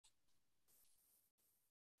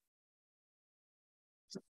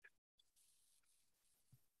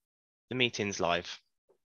The meeting's live.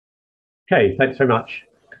 Okay, thanks very much.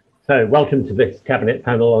 So welcome to this Cabinet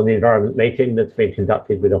panel on the environment meeting that's been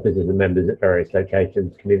conducted with officers and members at various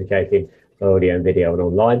locations, communicating by audio and video and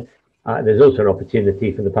online. There's also an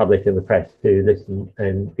opportunity for the public and the press to listen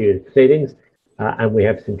and view the proceedings. And we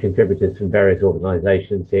have some contributors from various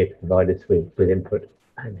organisations here to provide us with input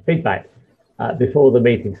and feedback. Before the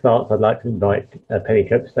meeting starts, I'd like to invite Penny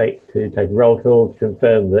Copestake to take a roll call to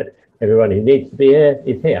confirm that everyone who needs to be here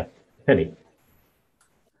is here. Penny.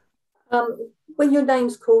 When your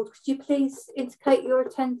name's called, could you please indicate your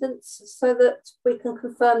attendance so that we can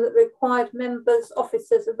confirm that required members,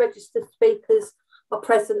 officers and registered speakers are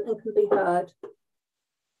present and can be heard?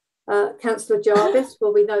 Councillor Jarvis,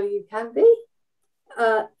 well, we know you can be.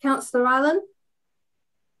 Councillor Allen?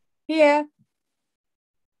 Here.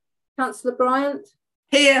 Councillor Bryant?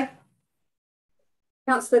 Here.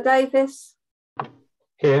 Councillor Davis?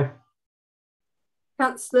 Here.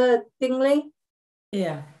 Councillor Dingley?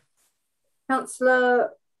 Here. Councillor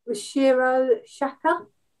Rashiro Shaka?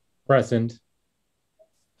 Present.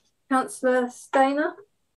 Councillor Stainer?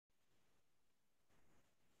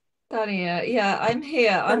 Dania, yeah, I'm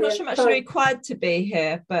here. I'm not sure I'm actually required to be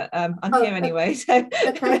here, but I'm here anyway. So.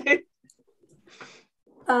 Okay.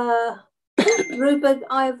 Ruben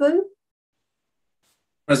Ivu?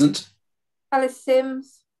 Present. Alice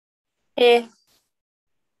Sims? Here.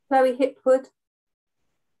 Chloe Hipwood?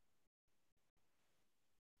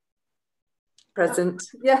 Present.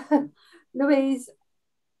 Yeah. Louise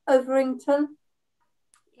Overington?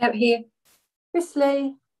 Yep, here. Chris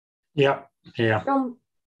Lee? Yeah, here.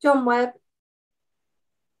 John Webb?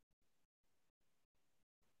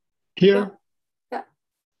 Here. Yeah.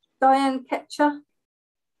 Diane Ketcher?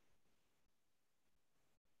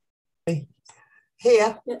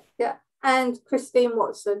 Here. Yeah, yeah. And Christine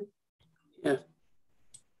Watson? Yeah.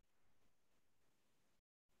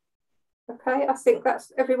 Okay, I think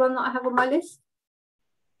that's everyone that I have on my list.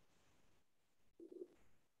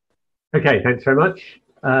 Okay, thanks very much.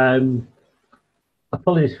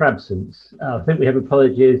 Apologies for absence. I think we have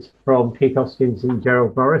apologies from Keith Hoskins and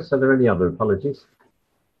Gerald Morris. Are there any other apologies?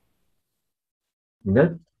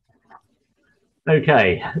 No?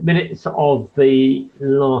 Okay, minutes of the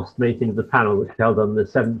last meeting of the panel, which was held on the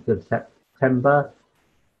 7th of September.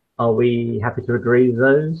 Are we happy to agree with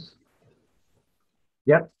those?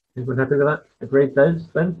 Yep, everyone happy with that? Agreed those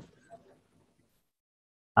then?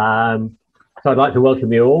 So I'd like to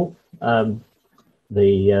welcome you all.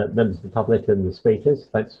 The members of the public and the speakers.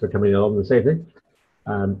 Thanks for coming along this evening.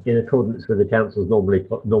 In accordance with the council's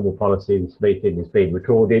normal policy, this meeting is being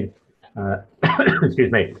recorded,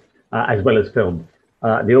 excuse me, as well as filmed.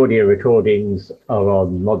 The audio recordings are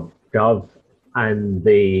on ModGov, and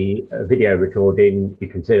the video recording you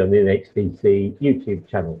can see on the NHBC YouTube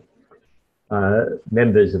channel.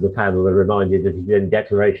 Members of the panel are reminded that if you have any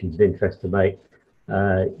declarations of interest to make,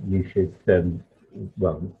 you should,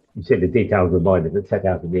 well, you see the detailed reminder that's set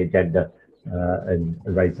out in the agenda and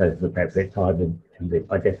raise those at the appropriate time, and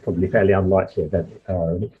I guess probably fairly unlikely that there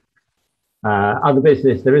are any. Other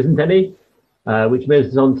business, there isn't any, which moves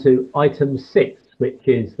us on to item 6, which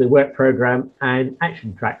is the work programme and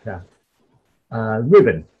action tracker.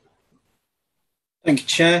 Ruben. Thank you,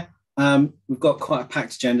 Chair. We've got quite a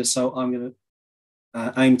packed agenda, so I'm going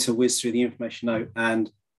to aim to whiz through the information note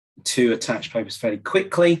and 2 attached papers fairly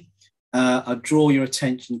quickly. I'll draw your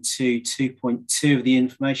attention to 2.2 of the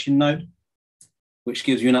information note, which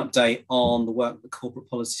gives you an update on the work the corporate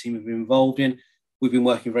policy team have been involved in. We've been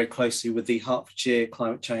working very closely with the Hertfordshire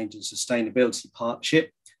Climate Change and Sustainability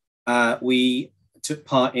Partnership. We took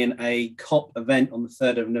part in a COP event on the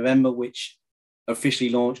 3rd of November, which officially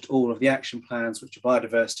launched all of the action plans, which are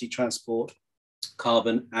biodiversity, transport,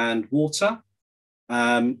 carbon and water.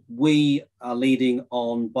 We are leading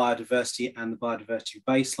on biodiversity and the biodiversity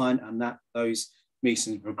baseline, and those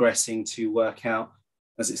meetings are progressing to work out,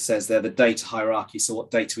 as it says there, the data hierarchy. So what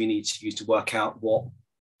data we need to use to work out what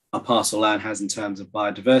our parcel land has in terms of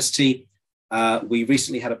biodiversity. We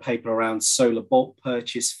recently had a paper around solar bulk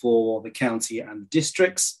purchase for the county and the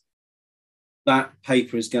districts. That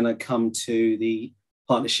paper is going to come to the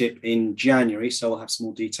partnership in January, so we'll have some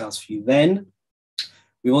more details for you then.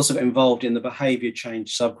 We've also got involved in the behaviour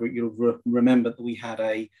change subgroup. You'll remember that we had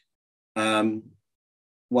a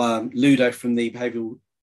Ludo from the behavioural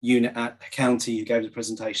unit at the county who gave the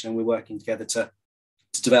presentation, and we're working together to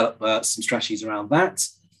develop some strategies around that.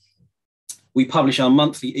 We publish our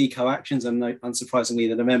monthly eco actions, and unsurprisingly,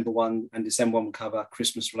 the November one and December one will cover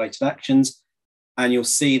Christmas related actions. And you'll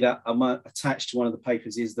see that attached to one of the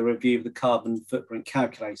papers is the review of the carbon footprint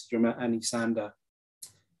calculator. Do you remember Annie Sander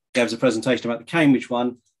gave us a presentation about the Cambridge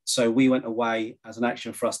one? So we went away as an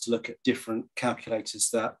action for us to look at different calculators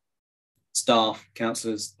that staff,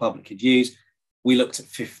 councillors, public could use. We looked at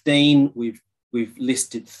 15. We've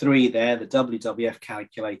listed 3 there: the WWF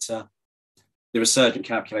calculator, the Resurgent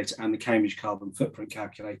calculator, and the Cambridge Carbon Footprint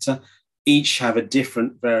calculator. Each have a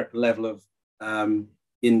different level of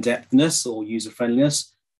in-depthness or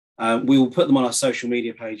user-friendliness. We will put them on our social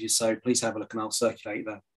media pages, so please have a look, and I'll circulate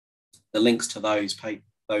the links to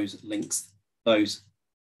those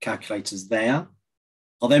calculators there.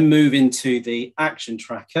 I'll then move into the action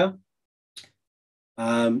tracker.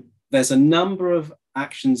 There's a number of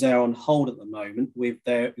actions there on hold at the moment.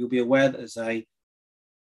 You'll be aware that there's a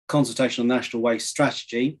consultation on national waste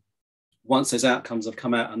strategy. Once those outcomes have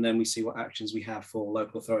come out and then we see what actions we have for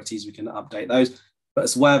local authorities, we can update those. But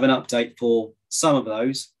as way of an update for some of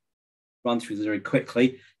those, run through those very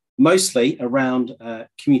quickly, mostly around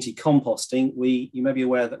community composting. You may be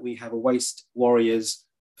aware that we have a Waste Warriors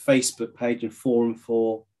Facebook page and forum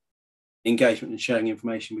for engagement and sharing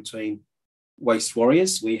information between Waste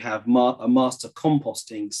Warriors. We have a master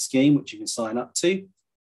composting scheme, which you can sign up to.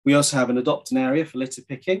 We also have an adopt an area for litter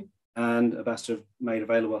picking, and Avasta have made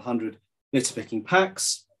available 100 litter picking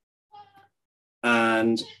packs.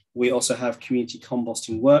 And we also have community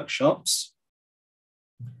composting workshops.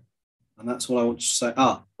 And that's what I want to say.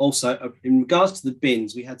 Also, in regards to the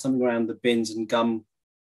bins, we had something around the bins and gum,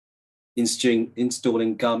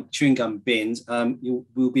 installing chewing gum bins. You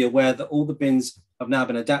will be aware that all the bins have now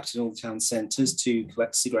been adapted in all the town centres to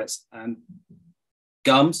collect cigarettes and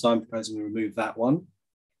gum. So I'm proposing we remove that one.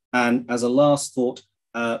 And as a last thought,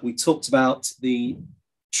 we talked about the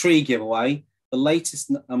tree giveaway. The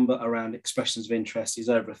latest number around expressions of interest is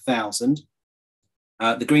over 1,000.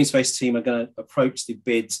 The Green Space team are going to approach the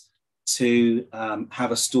bids to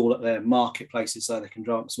have a stall at their marketplaces so they can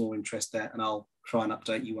drum up some more interest there, and I'll try and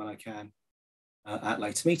update you when I can at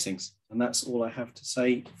later meetings. And that's all I have to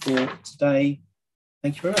say for today.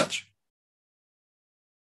 Thank you very much.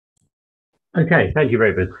 Okay, thank you,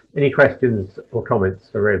 Reuben. Any questions or comments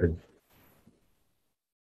for Reuben?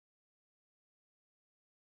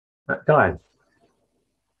 Diane.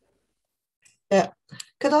 Yeah.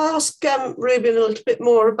 Could I ask Reuben a little bit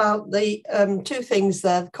more about the 2 things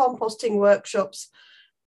there, the composting workshops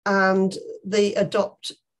and the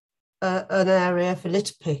adopt an area for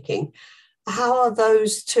litter picking? How are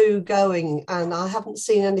those 2 going? And I haven't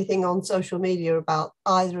seen anything on social media about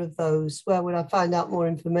either of those. Where would I find out more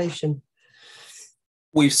information?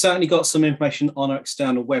 We've certainly got some information on our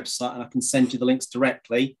external website, and I can send you the links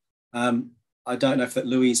directly. I don't know if that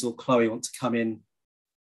Louise or Chloe want to come in.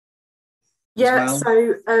 Yeah,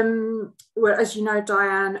 so well, as you know,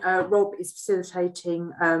 Diane, Rob is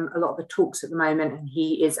facilitating a lot of the talks at the moment, and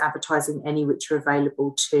he is advertising any which are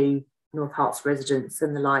available to North Herts residents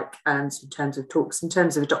and the like, in terms of talks. In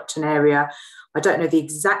terms of adopt an area, I don't know the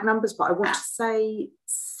exact numbers, but I want to say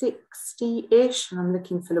 60-ish, and I'm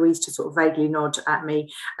looking for Louise to sort of vaguely nod at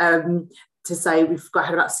me, to say we've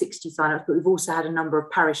had about 60 sign-ups, but we've also had a number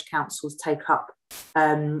of parish councils take up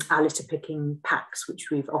our litter picking packs, which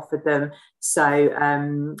we've offered them. So,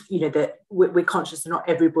 you know, that we're conscious that not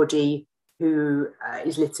everybody who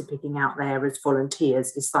is litter picking out there as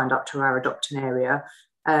volunteers is signed up to our adopt an area.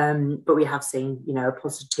 But we have seen, you know, a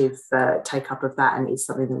positive take up of that, and it's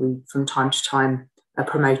something that we from time to time are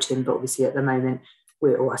promoting. But obviously at the moment,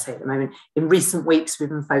 in recent weeks, we've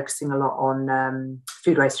been focusing a lot on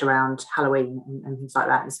food waste around Halloween and things like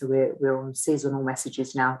that. And so we're on seasonal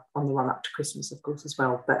messages now on the run up to Christmas, of course, as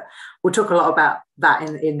well. But we'll talk a lot about that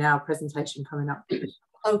in our presentation coming up.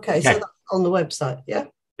 Okay, so that's on the website, yeah?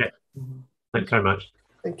 Yeah, thanks very much.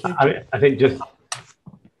 Thank you. I think just,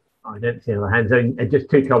 I don't see other hands, and just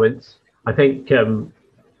 2 comments. I think I'm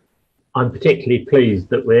particularly pleased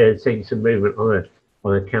that we're seeing some movement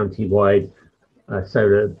on a county-wide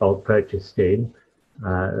solar bulk purchase scheme.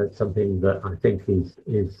 That's something that I think is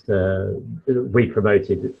we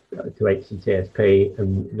promoted to HCCSP,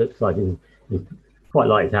 and looks like is quite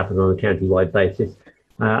likely to happen on a county-wide basis.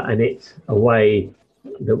 And it's a way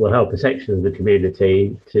that will help a section of the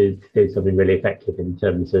community to do something really effective in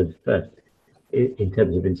terms of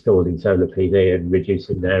installing solar PV and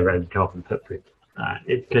reducing their carbon footprint.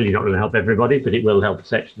 It's clearly not going to help everybody, but it will help a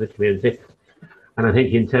section of the community. And I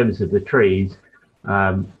think in terms of the trees,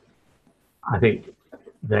 I think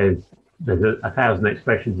there's 1,000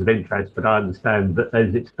 expressions of interest, but I understand that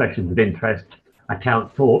those expressions of interest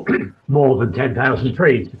account for more than 10,000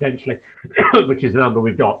 trees potentially, which is the number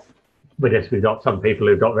we've got. With us, we've got some people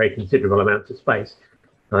who've got very considerable amounts of space.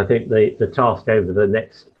 And I think the task over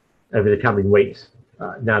the coming weeks,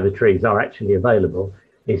 now the trees are actually available,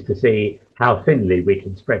 is to see how thinly we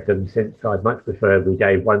can spread them, since I'd much prefer we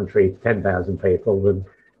gave one tree to 10,000 people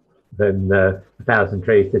than 1,000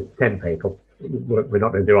 trees to 10 people. We're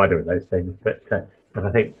not going to do either of those things, but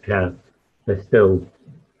I think there's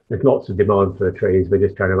lots of demand for the trees. We're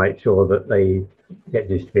just trying to make sure that they get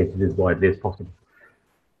distributed as widely as possible.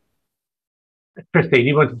 Christine,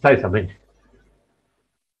 you want to say something?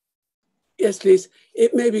 Yes, please.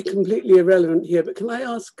 It may be completely irrelevant here, but can I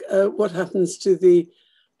ask what happens to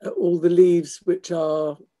all the leaves which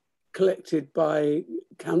are collected by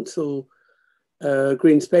council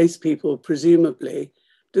green space people, presumably?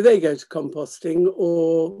 Do they go to composting,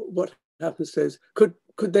 or what happens to those? Could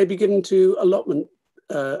they be given to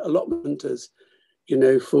allotmenters,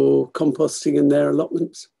 for composting in their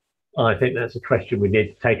allotments? I think that's a question we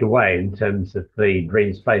need to take away in terms of the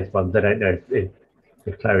green space ones. I don't know if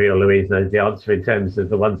Chloe or Louise knows the answer in terms of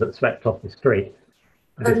the ones that swept off the street.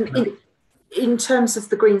 In terms of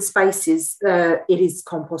the green spaces, it is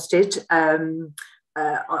composted.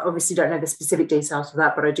 I obviously don't know the specific details of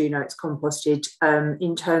that, but I do know it's composted.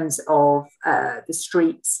 In terms of the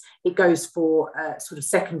streets, it goes for sort of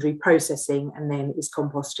secondary processing and then is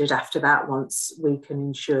composted after that, once we can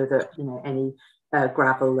ensure that any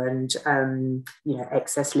gravel and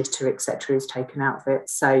excess litter, etc., is taken out of it.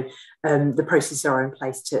 So the processes are in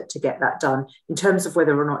place to get that done. In terms of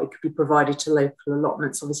whether or not it could be provided to local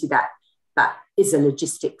allotments, obviously that is a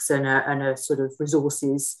logistics and a sort of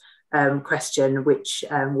resources question, which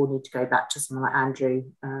we'll need to go back to someone like Andrew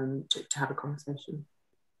to have a conversation.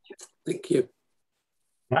 Thank you.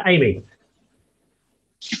 Amy.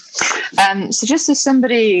 So just as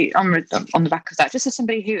somebody on the back of that, just as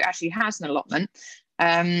somebody who actually has an allotment,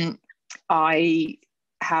 I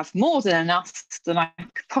have more than enough than I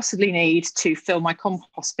could possibly need to fill my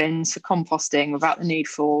compost bins for composting without the need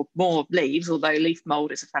for more leaves, although leaf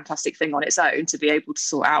mould is a fantastic thing on its own to be able to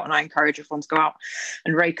sort out, and I encourage everyone to go out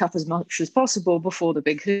and rake up as much as possible before the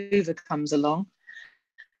big hoover comes along.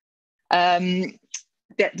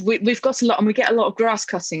 We've got a lot, and we get a lot of grass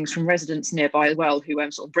cuttings from residents nearby as well, who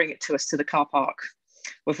sort of bring it to us to the car park,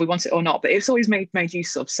 whether we want it or not, but it's always made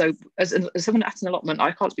use of. So as someone at an allotment,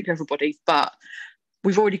 I can't speak for everybody, but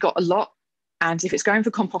we've already got a lot, and if it's going for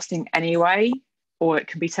composting anyway, or it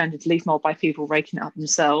can be turned into leaf mold by people raking it up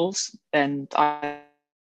themselves, then I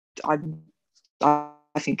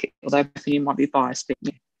think, although you might be biased, being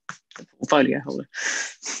the portfolio holder.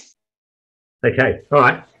 Okay, all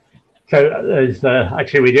right. So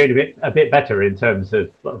actually, we're doing a bit better in terms of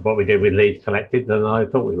what we do with leaves collected than I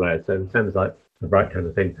thought we were. So it sounds like the right kind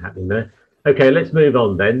of thing happening there. Okay, let's move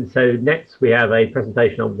on then. So next we have a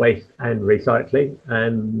presentation on waste and recycling.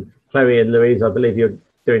 And Chloe and Louise, I believe you're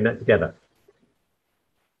doing that together.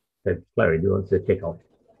 So Chloe, do you want to kick off?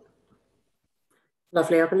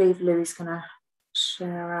 Lovely. I believe Louise is going to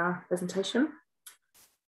share our presentation.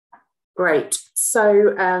 Great.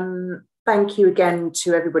 So thank you again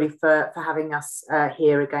to everybody for having us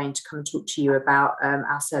here again to come and talk to you about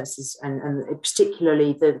our services and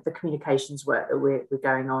particularly the communications work that we're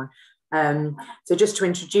going on. So just to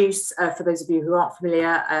introduce, for those of you who aren't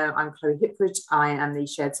familiar, I'm Chloe Hipwood. I am the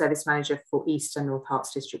Shared Service Manager for East and North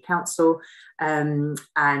Herts District Council, and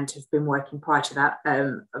have been working prior to that,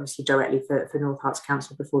 obviously directly for North Herts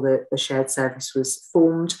Council before the Shared Service was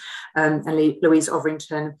formed. And Louise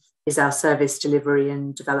Overington is our Service Delivery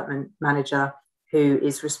and Development Manager, who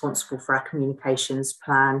is responsible for our communications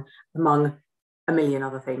plan, among a million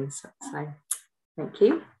other things. So thank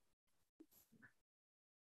you.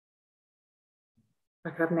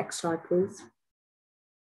 If I could have next slide, please.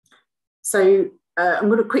 So I'm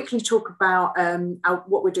going to quickly talk about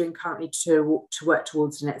what we're doing currently to work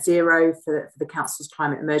towards net zero for the Council's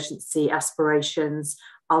climate emergency aspirations.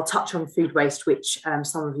 I'll touch on food waste, which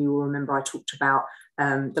some of you will remember I talked about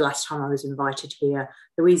the last time I was invited here.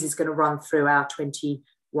 Louise is going to run through our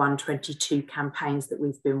 21-22 campaigns that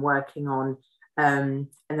we've been working on, and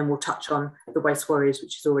then we'll touch on the Waste Warriors,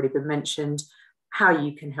 which has already been mentioned, how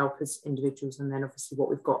you can help as individuals, and then obviously what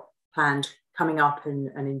we've got planned coming up and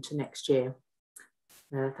into next year.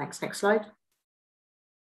 Thanks, next slide.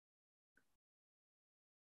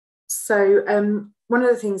 So one of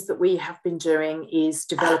the things that we have been doing is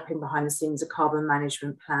developing behind the scenes a carbon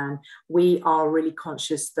management plan. We are really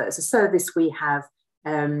conscious that as a service we have,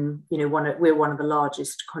 we're one of the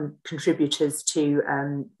largest contributors to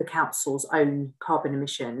the council's own carbon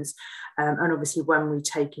emissions. And obviously when we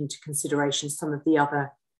take into consideration some of the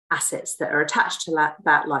other assets that are attached to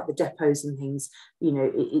that like the depots and things,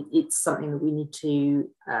 it's something that we need to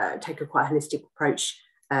take a quite holistic approach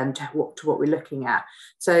to what we're looking at.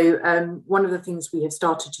 So one of the things we have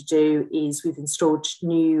started to do is we've installed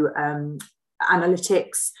new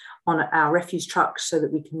analytics on our refuse trucks so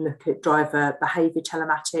that we can look at driver behaviour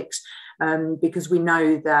telematics, because we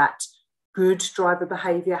know that good driver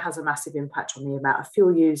behaviour has a massive impact on the amount of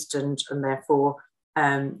fuel used and therefore,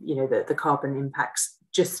 the carbon impacts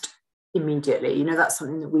just immediately. You know, that's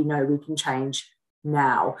something that we know we can change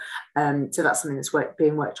now. So that's something that's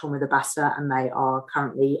being worked on with Abasa, and they are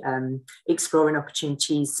currently exploring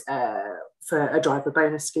opportunities for a driver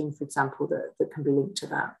bonus scheme, for example, that can be linked to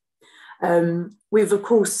that. We've, of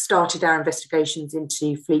course, started our investigations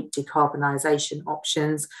into fleet decarbonisation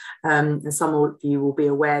options. And some of you will be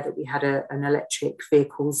aware that we had an electric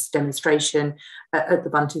vehicles demonstration at the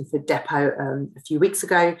Buntingford Depot a few weeks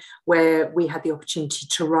ago, where we had the opportunity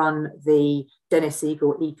to run the Dennis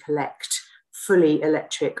Eagle eCollect fully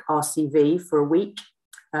electric RCV for a week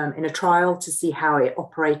in a trial to see how it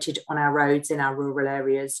operated on our roads in our rural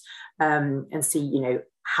areas, and see, you know,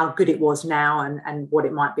 how good it was now and what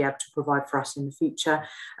it might be able to provide for us in the future.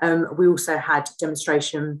 We also had a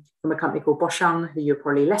demonstration from a company called Boschung, who you're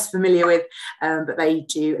probably less familiar with, but they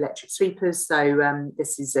do electric sweepers. So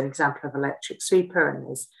this is an example of electric sweeper, and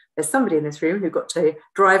there's somebody in this room who got to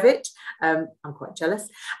drive it. I'm quite jealous,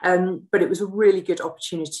 but it was a really good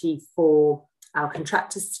opportunity for our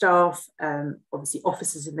contractor staff, obviously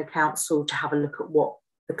officers in the council, to have a look at what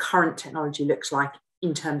the current technology looks like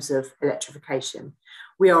in terms of electrification.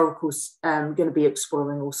 We are, of course, going to be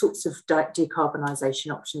exploring all sorts of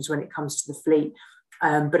decarbonisation options when it comes to the fleet.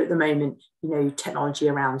 But at the moment, you know, technology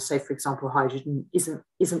around, so for example, hydrogen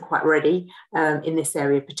isn't quite ready in this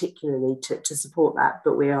area, particularly to support that.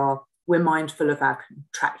 But we're mindful of our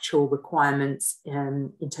contractual requirements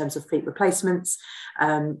in terms of fleet replacements.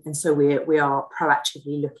 And so we are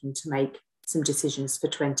proactively looking to make some decisions for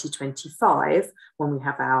 2025 when we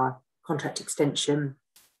have our contract extension,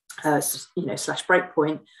 slash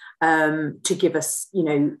breakpoint, to give us,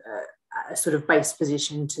 a sort of base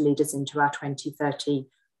position to lead us into our 2030,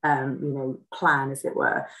 plan, as it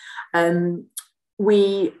were.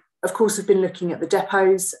 We, of course, have been looking at the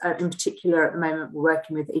depots. In particular, at the moment, we're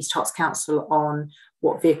working with East Herts Council on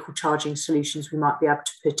what vehicle charging solutions we might be able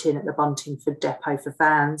to put in at the Buntingford Depot for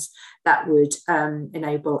vans that would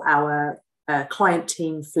enable our client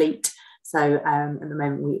team fleet. So at the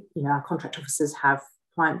moment, our contract officers have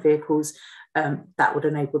client vehicles that would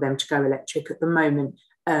enable them to go electric. At the moment,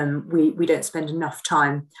 we don't spend enough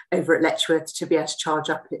time over at Letchworth to be able to charge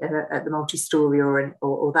up at the multi-storey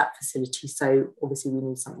or that facility. So obviously we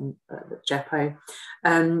need something at the depot.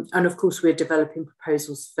 And of course, we're developing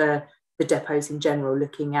proposals for the depots in general,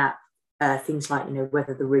 looking at things like,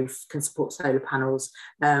 whether the roof can support solar panels.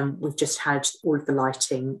 We've just had all of the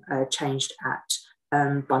lighting changed at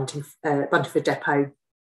Buntingford Depot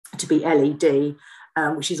to be LED,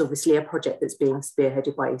 which is obviously a project that's being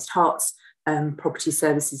spearheaded by East Herts Property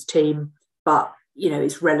Services team, but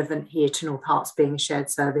it's relevant here to North Herts being a shared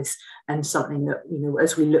service, and something that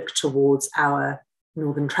as we look towards our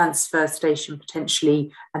Northern Transfer Station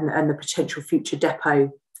potentially and the potential future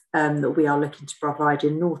depot that we are looking to provide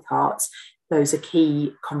in North Herts, those are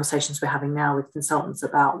key conversations we're having now with consultants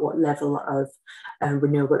about what level of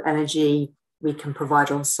renewable energy we can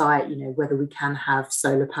provide on site, whether we can have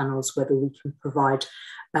solar panels, whether we can provide,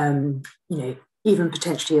 even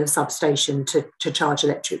potentially a substation to charge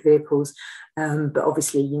electric vehicles. But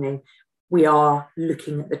obviously, we are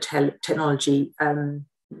looking at the technology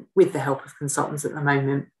with the help of consultants at the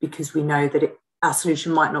moment, because we know that our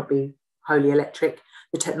solution might not be wholly electric.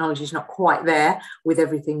 The technology is not quite there with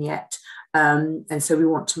everything yet. And so we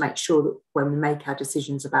want to make sure that when we make our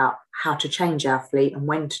decisions about how to change our fleet and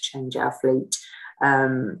when to change our fleet,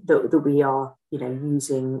 that we are,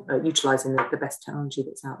 utilising the best technology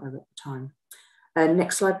that's out there at the time.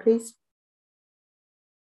 Next slide, please.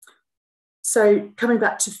 So coming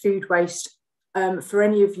back to food waste, for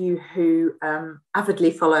any of you who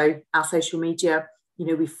avidly follow our social media,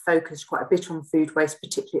 we've focused quite a bit on food waste,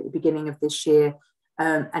 particularly at the beginning of this year.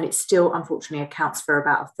 And it still, unfortunately, accounts for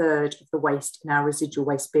about a third of the waste in our residual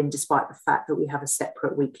waste bin, despite the fact that we have a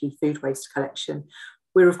separate weekly food waste collection.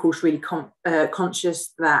 We're, of course, really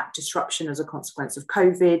conscious that disruption as a consequence of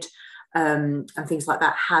COVID and things like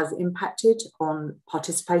that has impacted on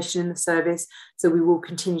participation in the service. So we will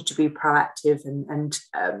continue to be proactive and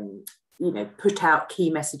put out key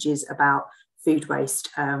messages about food waste,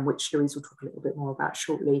 which Louise will talk a little bit more about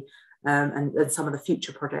shortly. And some of the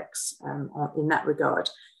future projects in that regard.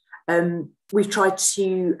 We've tried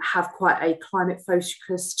to have quite a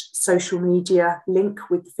climate-focused social media link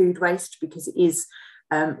with food waste, because it is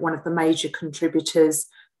one of the major contributors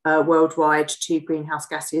worldwide to greenhouse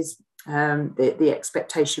gases. The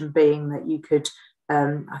expectation being that you could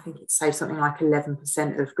I think it saves something like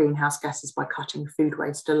 11% of greenhouse gases by cutting food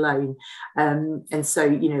waste alone. And so,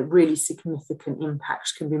 you know, really significant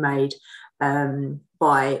impacts can be made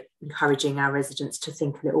by encouraging our residents to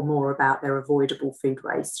think a little more about their avoidable food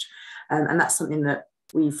waste. And that's something that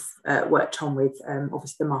we've worked on with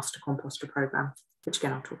obviously the Master Composter programme, which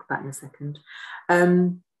again I'll talk about in a second.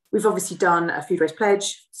 We've obviously done a food waste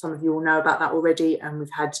pledge. Some of you all know about that already, and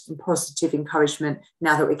we've had some positive encouragement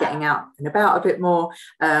now that we're getting out and about a bit more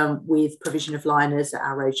with provision of liners at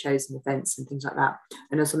our roadshows and events and things like that.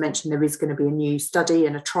 And as I mentioned, there is going to be a new study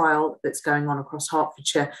and a trial that's going on across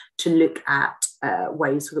Hertfordshire to look at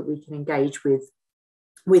ways that we can engage with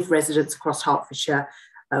residents across Hertfordshire.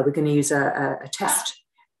 We're going to use a test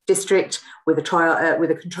district with a trial with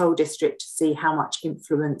a control district to see how much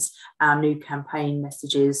influence our new campaign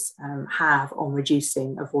messages have on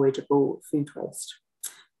reducing avoidable food waste.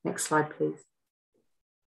 Next slide, please.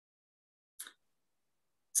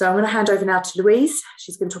 So I'm going to hand over now to Louise.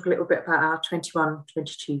 She's going to talk a little bit about our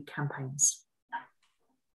 21-22 campaigns.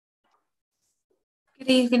 Good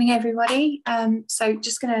evening, everybody. So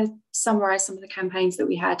just going to summarise some of the campaigns that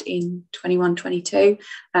we had in 21-22.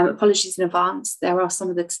 Apologies in advance. There are some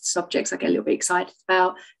of the subjects I get a little bit excited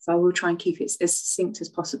about, so I will try and keep it as succinct as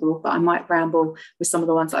possible, but I might ramble with some of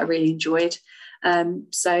the ones that I really enjoyed.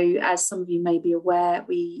 So as some of you may be aware,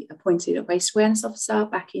 we appointed a waste awareness officer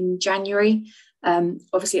back in January.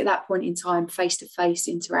 Obviously at that point in time, face-to-face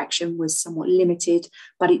interaction was somewhat limited,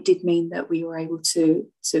 but it did mean that we were able to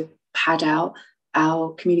pad out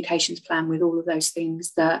our communications plan with all of those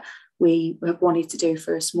things that we have wanted to do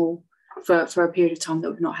for a period of time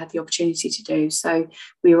that we've not had the opportunity to do. So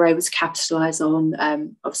we were able to capitalise on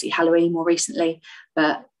obviously Halloween more recently,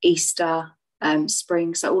 but Easter,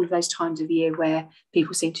 spring, so all of those times of year where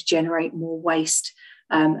people seem to generate more waste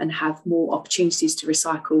and have more opportunities to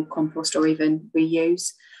recycle, compost, or even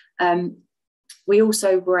reuse. We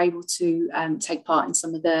also were able to take part in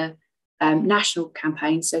some of the national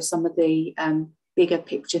campaigns, so some of the bigger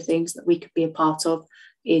picture things that we could be a part of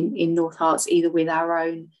in North Herts, either with our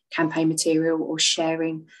own campaign material or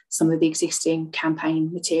sharing some of the existing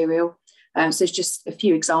campaign material. So there's just a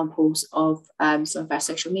few examples of some of our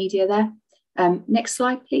social media there. Next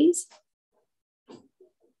slide, please.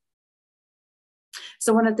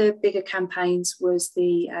 So one of the bigger campaigns was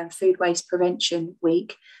the Food Waste Prevention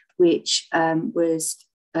Week, which was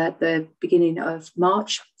at the beginning of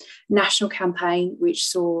March. National campaign which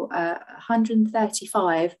saw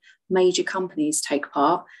 135 major companies take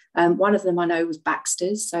part. One of them I know was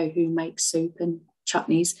Baxter's, so who makes soup and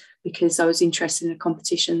chutneys, because I was interested in a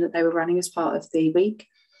competition that they were running as part of the week.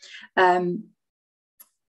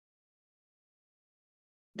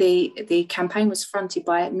 The campaign was fronted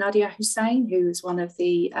by Nadia Hussain, who was one of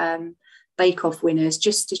the Bake Off winners,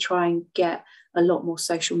 just to try and get a lot more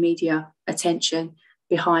social media attention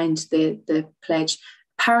behind the pledge.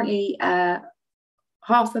 Apparently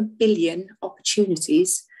 500 million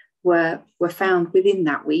opportunities were found within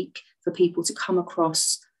that week for people to come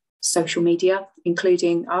across social media,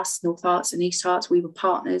 including us, North Herts and East Herts. We were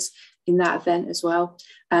partners in that event as well.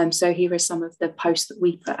 So here are some of the posts that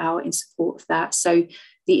we put out in support of that. So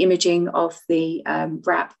the imaging of the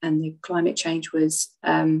RAP and the climate change was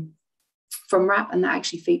from RAP, and that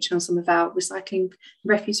actually featured on some of our recycling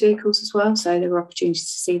refuse vehicles as well. So there were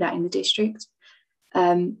opportunities to see that in the district.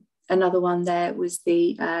 Another one there was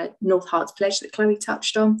the North Herts pledge that Chloe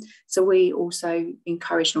touched on. So we also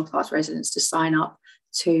encourage North Herts residents to sign up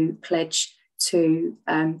to pledge to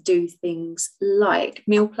do things like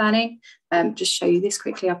meal planning. Just show you this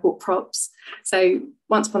quickly, I bought props. So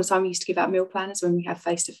once upon a time we used to give out meal planners when we have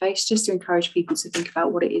face-to-face, just to encourage people to think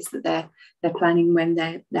about what it is that they're planning when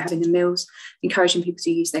they're having the meals, encouraging people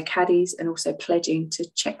to use their caddies, and also pledging to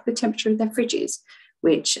check the temperature of their fridges,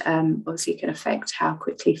 which obviously can affect how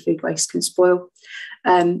quickly food waste can spoil.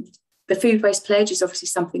 The food waste pledge is obviously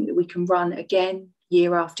something that we can run again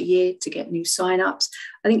year after year to get new sign-ups.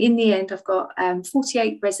 I think in the end I've got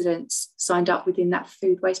 48 residents signed up within that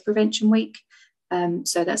Food Waste Prevention Week.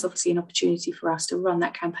 So that's obviously an opportunity for us to run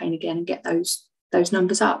that campaign again and get those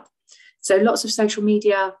numbers up. So lots of social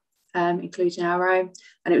media, including our own,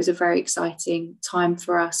 and it was a very exciting time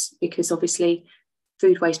for us because obviously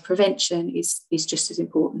food waste prevention is just as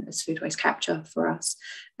important as food waste capture for us.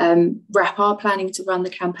 RAP are planning to run the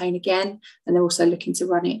campaign again, and they're also looking to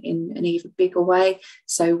run it in an even bigger way.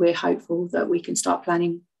 So we're hopeful that we can start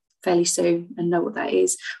planning fairly soon and know what that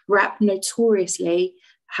is. RAP notoriously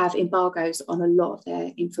have embargoes on a lot of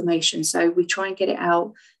their information. So we try and get it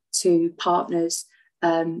out to partners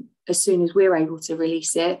as soon as we're able to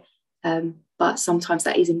release it. But sometimes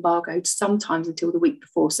that is embargoed, sometimes until the week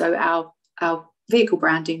before. So our vehicle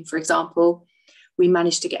branding, for example, we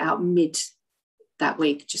managed to get out mid that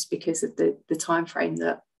week just because of the time frame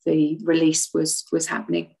that the release was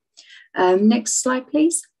happening. Next slide,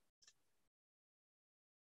 please.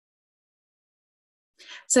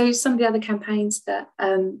 So some of the other campaigns that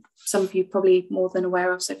some of you probably more than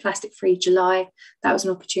aware of, so Plastic Free July, that was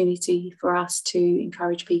an opportunity for us to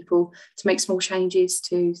encourage people to make small changes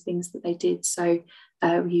to things that they did. So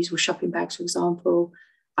reusable shopping bags, for example.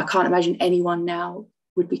 I can't imagine anyone now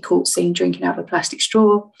would be caught seen drinking out of a plastic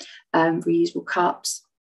straw, reusable cups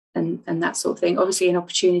and that sort of thing. Obviously an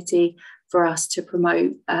opportunity for us to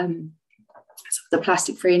promote the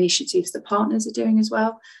plastic free initiatives that partners are doing as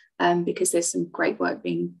well, because there's some great work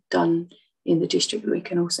being done in the district that we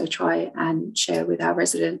can also try and share with our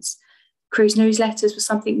residents. Cruise newsletters was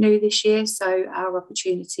something new this year, so our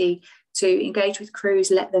opportunity to engage with crews,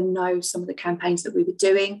 let them know some of the campaigns that we were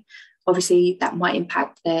doing. Obviously that might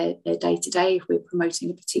impact their day-to-day if we're promoting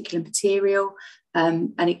a particular material,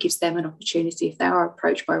 and it gives them an opportunity if they are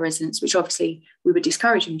approached by residents, which obviously we were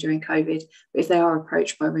discouraging during COVID, but if they are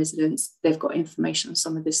approached by residents, they've got information on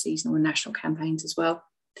some of the seasonal and national campaigns as well.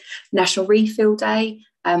 National Refill Day,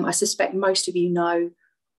 I suspect most of you know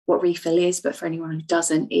what refill is, but for anyone who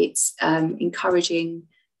doesn't, it's encouraging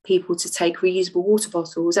people to take reusable water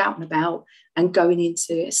bottles out and about and going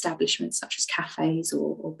into establishments such as cafes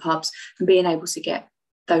or pubs and being able to get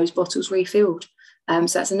those bottles refilled.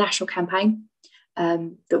 So that's a national campaign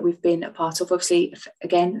that we've been a part of, obviously,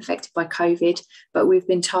 again, affected by COVID, but we've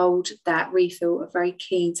been told that Refill are very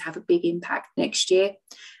keen to have a big impact next year.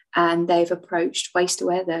 And they've approached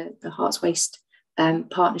WasteAware, the Hearts Waste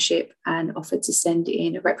partnership, and offered to send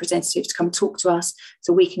in a representative to come talk to us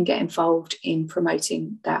so we can get involved in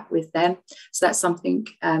promoting that with them. So that's something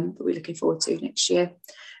that we're looking forward to next year.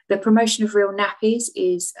 The promotion of real nappies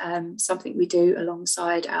is something we do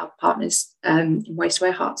alongside our partners in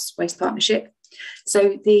WasteAware, Hearts Waste Partnership.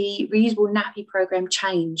 So the reusable nappy programme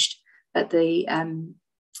changed at the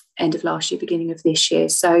end of last year, beginning of this year.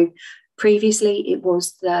 So previously it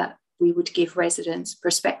was that we would give residents,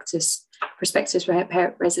 prospective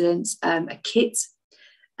residents, a kit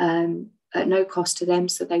at no cost to them.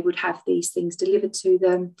 So they would have these things delivered to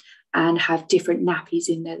them and have different nappies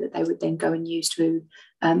in there that they would then go and use to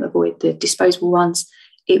avoid the disposable ones.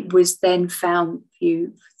 It was then found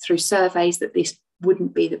through surveys that this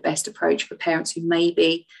wouldn't be the best approach for parents who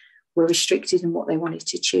maybe were restricted in what they wanted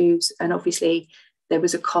to choose. And obviously there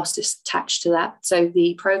was a cost attached to that. So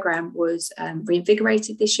the programme was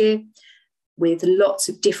reinvigorated this year with lots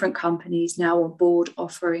of different companies now on board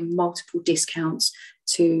offering multiple discounts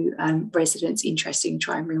to residents interested in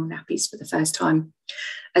trying real nappies for the first time.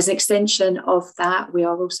 As an extension of that, we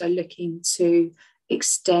are also looking to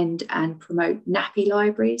extend and promote nappy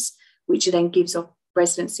libraries, which then gives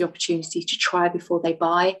residents the opportunity to try before they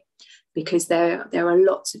buy, because there are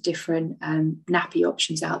lots of different nappy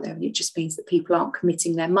options out there, and it just means that people aren't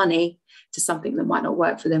committing their money to something that might not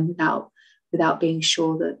work for them without being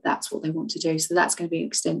sure that that's what they want to do. So that's going to be an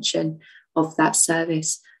extension of that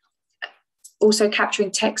service. Also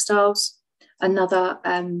capturing textiles, another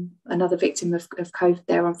victim of COVID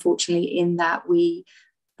there, unfortunately, in that we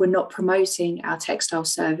were not promoting our textile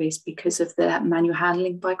service because of the manual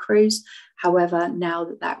handling by crews. However, now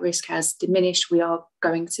that risk has diminished, we are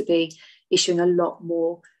going to be issuing a lot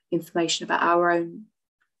more information about our own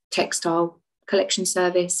textile collection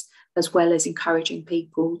service, as well as encouraging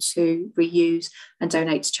people to reuse and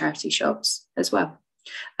donate to charity shops as well.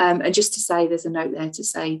 And just to say, there's a note there to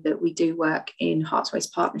say that we do work in Hearts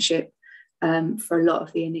Waste Partnership for a lot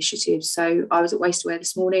of the initiatives. So I was at WasteAware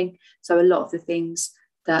this morning, so a lot of the things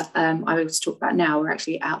that I was to talk about now we're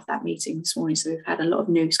actually out of that meeting this morning. So we've had a lot of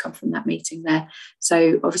news come from that meeting there.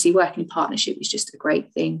 So obviously working in partnership is just a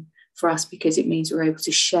great thing for us, because it means we're able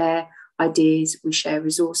to share ideas, we share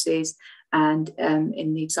resources, and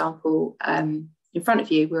in the example in front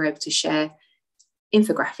of you, we're able to share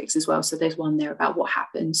infographics as well. So there's one there about what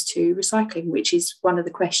happens to recycling, which is one of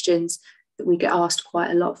the questions that we get asked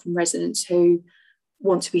quite a lot from residents who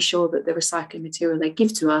want to be sure that the recycling material they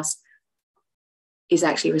give to us is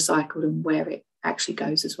actually recycled and where it actually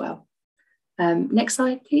goes as well. Next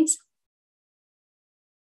slide, please.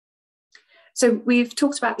 So we've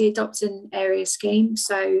talked about the Adopt an Area scheme.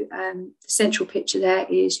 So the central picture there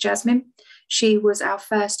is Jasmine. She was our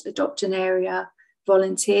first Adopt an Area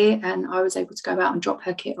volunteer, and I was able to go out and drop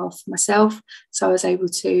her kit off myself. So I was able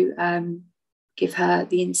to give her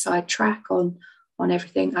the inside track on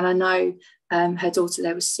everything. And I know her daughter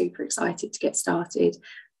there was super excited to get started.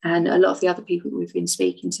 And a lot of the other people that we've been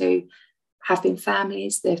speaking to have been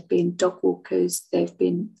families, they've been dog walkers, they've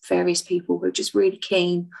been various people who are just really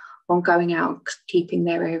keen on going out and keeping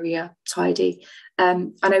their area tidy. I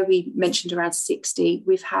know we mentioned around 60.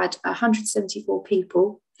 We've had 174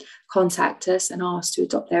 people contact us and ask to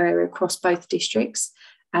adopt their area across both districts.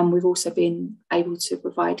 And we've also been able to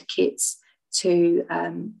provide kits to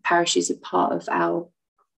parishes as part of our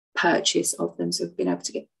purchase of them. So we've been able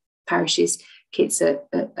to get parishes kits at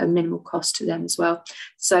a minimal cost to them as well.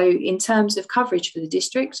 So in terms of coverage for the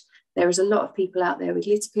district, there is a lot of people out there with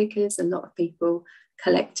litter pickers, a lot of people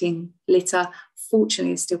collecting litter.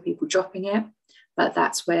 Fortunately, there's still people dropping it, but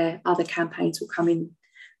that's where other campaigns will come in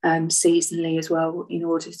seasonally as well, in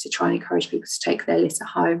order to try and encourage people to take their litter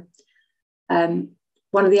home.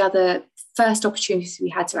 One of the other first opportunities we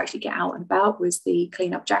had to actually get out and about was the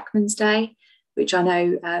Clean Up Jackman's Day, which I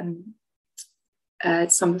know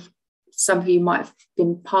some of you might have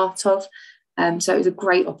been part of. So it was a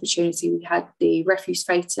great opportunity. We had the refuse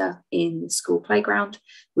freighter in the school playground.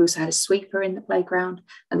 We also had a sweeper in the playground,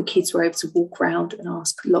 and the kids were able to walk around and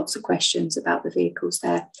ask lots of questions about the vehicles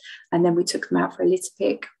there. And then we took them out for a litter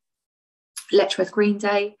pick. Letchworth Green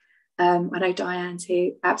Day. I know Diane's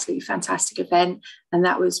here, absolutely fantastic event. And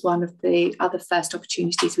that was one of the other first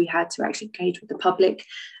opportunities we had to actually engage with the public.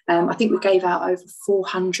 I think we gave out over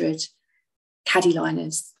 400 caddy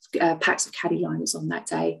liners, packs of caddy liners on that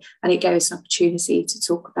day, and it gave us an opportunity to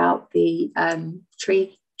talk about the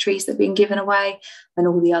trees that are being given away and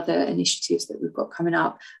all the other initiatives that we've got coming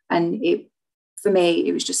up. And for me,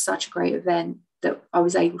 it was just such a great event that I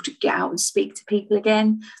was able to get out and speak to people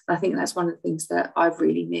again. And I think that's one of the things that I've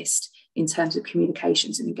really missed in terms of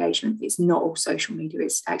communications and engagement. It's not all social media,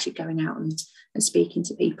 it's actually going out and speaking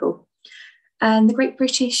to people. And the Great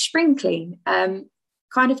British Spring Clean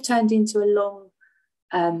kind of turned into a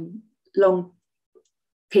long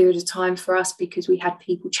period of time for us, because we had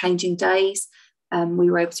people changing days. We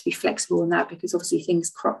were able to be flexible in that, because obviously things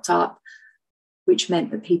cropped up, which meant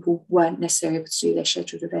that people weren't necessarily able to do their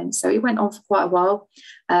scheduled events. So it went on for quite a while.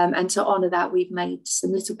 And to honour that, we've made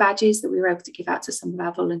some little badges that we were able to give out to some of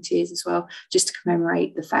our volunteers as well, just to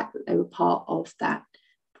commemorate the fact that they were part of that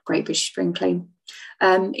Great British Spring Clean.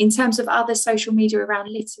 In terms of other social media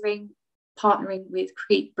around littering, partnering with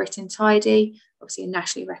Keep Britain Tidy, obviously a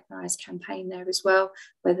nationally recognised campaign there as well,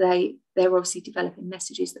 where they're obviously developing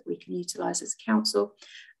messages that we can utilise as a council.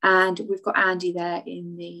 And we've got Andy there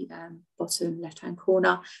in the bottom left-hand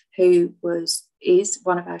corner, who is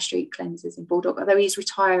one of our street cleansers in Baldock, although he's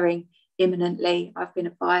retiring imminently, I've been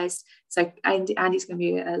advised. So Andy's going to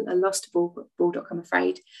be a loss to Baldock, I'm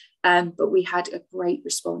afraid. But we had a great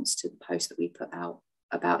response to the post that we put out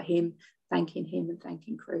about him, thanking him and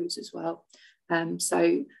thanking crews as well.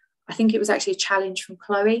 So I think it was actually a challenge from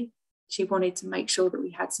Chloe. She wanted to make sure that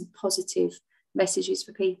we had some positive messages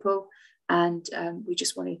for people. And we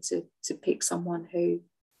just wanted to pick someone who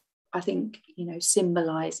I think,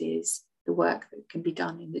 symbolises the work that can be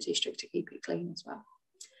done in the district to keep it clean as well.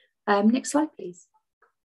 Next slide, please.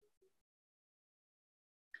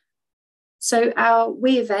 So our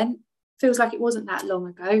WE event feels like it wasn't that long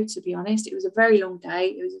ago, to be honest. It was a very long day.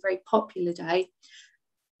 It was a very popular day.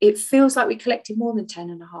 It feels like we collected more than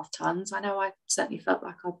 10.5 tonnes. I know I certainly felt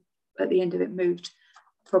like I, at the end of it, moved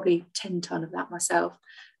probably 10 tonne of that myself.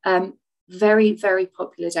 Very, very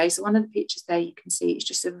popular day. So one of the pictures there you can see is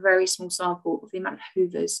just a very small sample of the amount of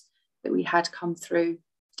hoovers that we had come through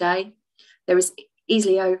today. There was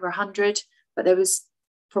easily over 100, but there was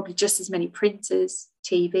probably just as many printers,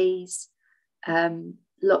 TVs,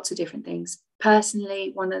 lots of different things.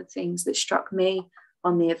 Personally, one of the things that struck me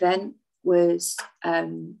on the event was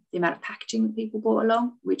the amount of packaging that people brought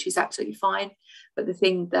along, which is absolutely fine. But the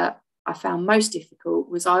thing that I found most difficult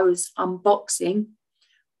was I was unboxing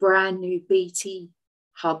brand new BT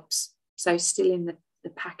hubs, so still in the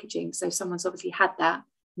packaging. So someone's obviously had that,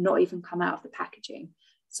 not even come out of the packaging.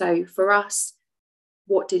 So for us,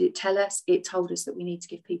 what did it tell us? It told us that we need to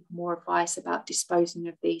give people more advice about disposing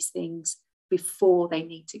of these things before they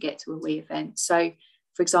need to get to a WE event. So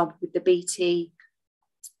for example, with the BT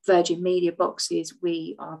Virgin Media boxes,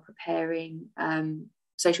 we are preparing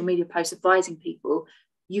social media posts advising people,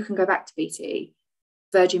 you can go back to BT.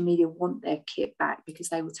 Virgin Media want their kit back because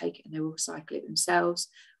they will take it and they will recycle it themselves.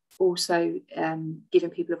 Also giving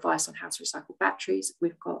people advice on how to recycle batteries.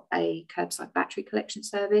 We've got a curbside battery collection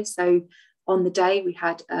service. So on the day we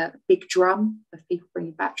had a big drum of people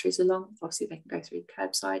bringing batteries along. Obviously they can go through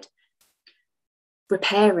curbside.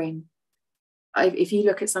 Repairing. If you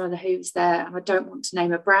look at some of the hoovers there, and I don't want to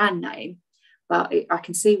name a brand name, but I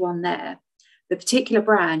can see one there. The particular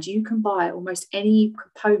brand, you can buy almost any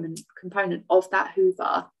component of that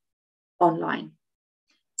hoover online.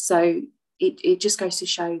 So it just goes to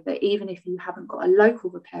show that even if you haven't got a local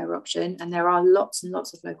repair option, and there are lots and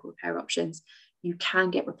lots of local repair options, you can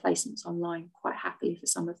get replacements online quite happily for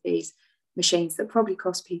some of these machines that probably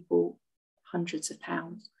cost people hundreds of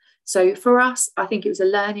pounds. So for us, I think it was a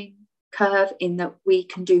learning curve in that we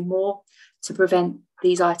can do more to prevent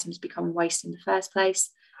these items becoming waste in the first place.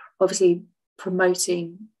 Obviously,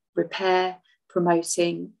 promoting repair,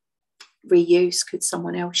 promoting reuse, could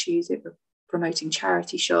someone else use it, promoting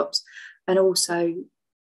charity shops, and also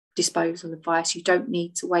disposal advice. You don't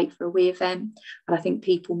need to wait for a WE event. And I think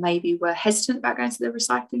people maybe were hesitant about going to the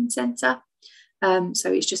recycling centre.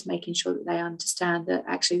 So it's just making sure that they understand that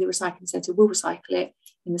actually the recycling centre will recycle it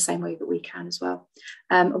in the same way that we can as well.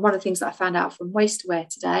 And one of the things that I found out from WasteAware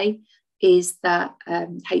today is that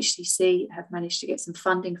HCC have managed to get some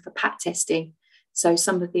funding for pat testing. So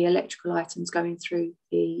some of the electrical items going through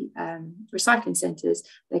the recycling centres,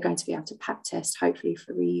 they're going to be able to pat test, hopefully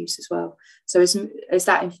for reuse as well. So as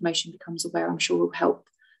that information becomes aware, I'm sure will help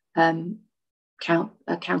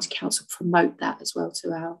county council promote that as well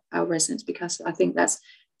to our residents, because I think that's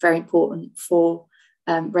very important for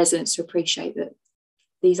residents to appreciate that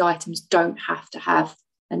these items don't have to have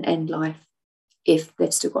an end life if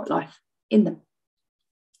they've still got life in them.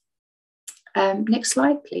 Next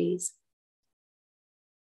slide, please.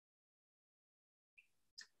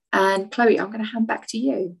 And Chloe, I'm going to hand back to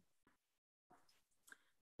you.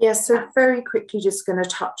 Yes, so very quickly, just going to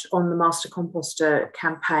touch on the Master Composter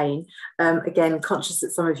campaign. Again, conscious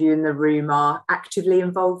that some of you in the room are actively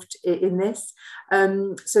involved in this.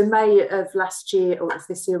 So May of last year, or of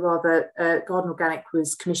this year rather, Garden Organic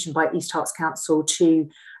was commissioned by East Herts Council to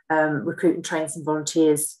recruit and train some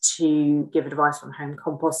volunteers to give advice on home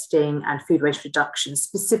composting and food waste reduction,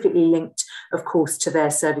 specifically linked, of course, to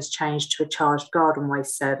their service change to a charged garden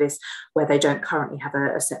waste service, where they don't currently have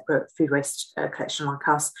a separate food waste collection like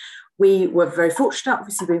us. We were very fortunate,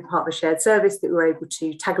 obviously being part of a shared service, that we were able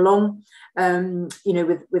to tag along,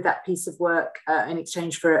 with that piece of work in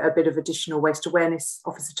exchange for a bit of additional waste awareness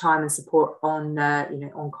officer time and support on,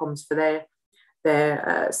 on comms for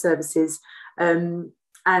their services.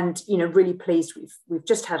 And really pleased. We've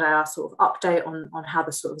just had our sort of update on how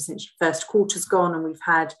the sort of essentially first quarter's gone, and we've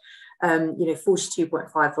had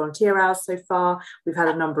 42.5 volunteer hours so far. We've had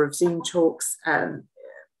a number of Zoom talks,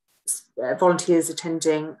 volunteers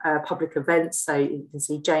attending public events. So you can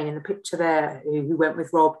see Jane in the picture there, who went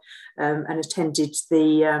with Rob and attended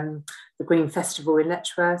the Green Festival in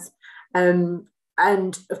Letchworth. And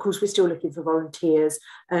of course, we're still looking for volunteers.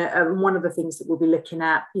 And one of the things that we'll be looking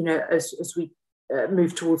at, as we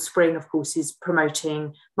move towards spring, of course, is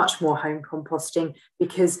promoting much more home composting,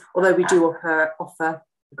 because although we do offer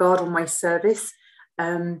garden waste service,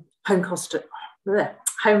 home composting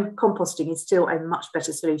is still a much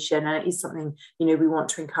better solution, and it is something we want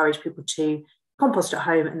to encourage people to compost at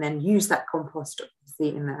home and then use that compost obviously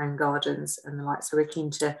in their own gardens and the like. So we're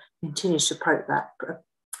keen to continue to promote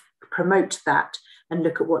that and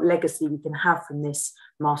look at what legacy we can have from this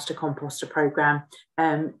Master Composter programme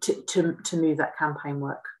to move that campaign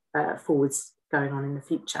work forwards going on in the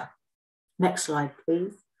future. Next slide,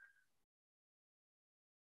 please.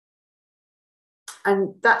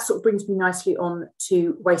 And that sort of brings me nicely on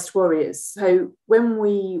to Waste Warriors. So when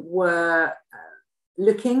we were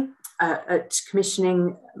looking at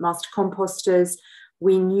commissioning Master Composters,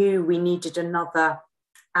 we knew we needed another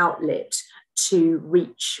outlet to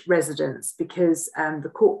reach residents, because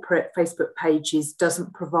the corporate Facebook pages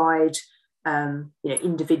doesn't provide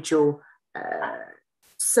individual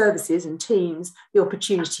services and teams the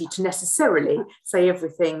opportunity to necessarily say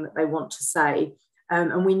everything that they want to say.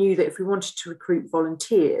 And we knew that if we wanted to recruit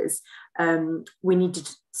volunteers, we needed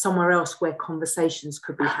somewhere else where conversations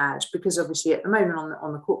could be had, because obviously at the moment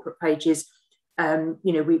on the corporate pages,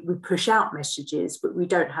 we push out messages, but we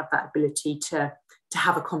don't have that ability to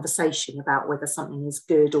have a conversation about whether something is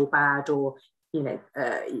good or bad, or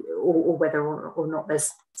or whether or not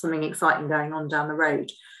there's something exciting going on down the road.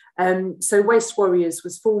 So Waste Warriors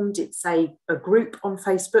was formed. It's a group on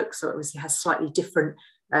Facebook, so it obviously has slightly different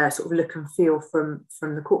sort of look and feel from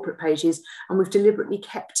the corporate pages, and we've deliberately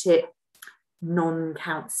kept it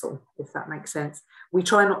non-council, if that makes sense. We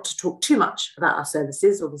try not to talk too much about our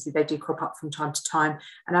services. Obviously they do crop up from time to time,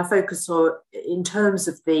 and our focus in terms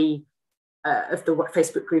of the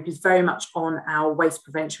Facebook group is very much on our waste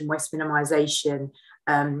prevention, waste minimisation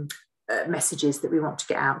messages that we want to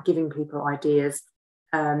get out, giving people ideas,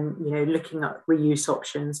 looking at reuse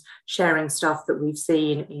options, sharing stuff that we've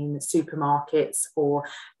seen in supermarkets or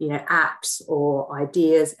apps or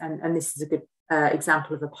ideas. And this is a good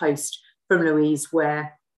example of a post from Louise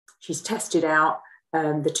where she's tested out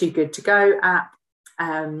the Too Good To Go app,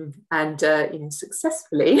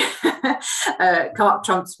 successfully come up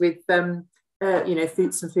trumps with some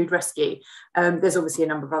food rescue. There's obviously a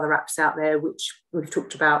number of other apps out there which we've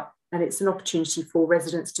talked about, and it's an opportunity for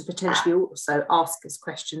residents to potentially also ask us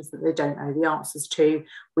questions that they don't know the answers to.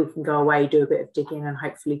 We can go away, do a bit of digging, and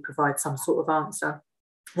hopefully provide some sort of answer.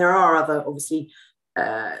 There are other, obviously,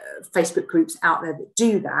 Facebook groups out there that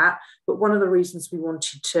do that, but one of the reasons we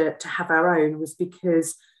wanted to have our own was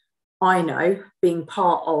because I know, being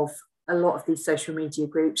part of a lot of these social media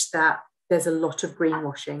groups, that there's a lot of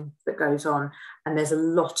greenwashing that goes on, and there's a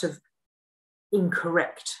lot of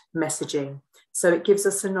incorrect messaging. So it gives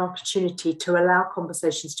us an opportunity to allow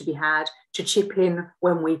conversations to be had, to chip in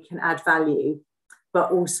when we can add value, but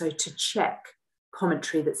also to check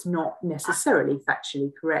commentary that's not necessarily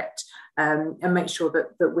factually correct, and make sure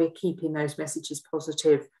that we're keeping those messages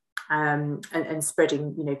positive, and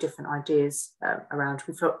spreading different ideas around.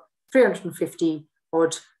 We've got 350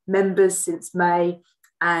 odd members since May,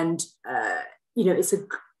 and it's a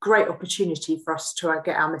great opportunity for us to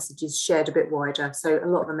get our messages shared a bit wider. So a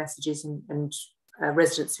lot of the messages and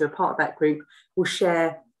residents who are part of that group will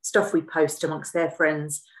share stuff we post amongst their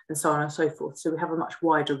friends and so on and so forth. So we have a much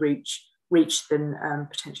wider reach than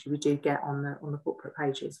potentially we do get on the corporate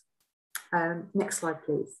pages. Next slide,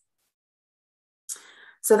 please.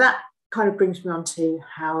 So that kind of brings me on to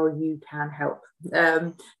how you can help.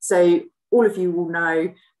 So all of you will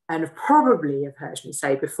know, and have probably have heard me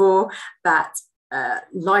say before, that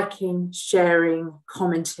liking, sharing,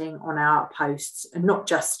 commenting on our posts, and not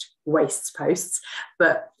just wastes posts,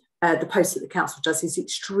 but the posts that the council does, is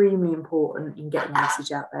extremely important in getting the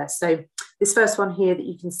message out there. So this first one here that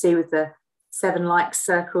you can see with the 7 likes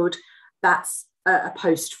circled, that's a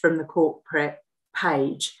post from the corporate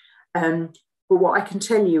page. But what I can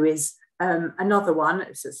tell you is another one,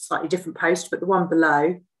 it's a slightly different post, but the one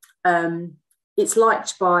below, it's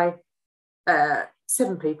liked by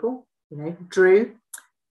 7 people, Drew,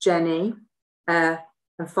 Jenny, and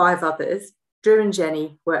 5 others. Drew and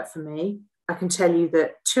Jenny work for me. I can tell you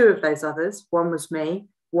that 2 of those others, one was me,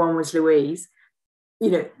 one was Louise,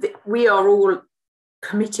 we are all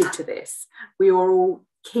committed to this. We are all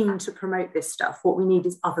keen to promote this stuff. What we need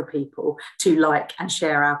is other people to like and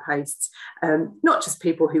share our posts, not just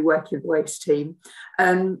people who work in the waste team.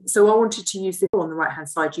 So I wanted to use this. On the right hand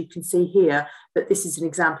side, you can see here that this is an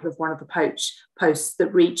example of one of the posts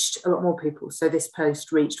that reached a lot more people. So this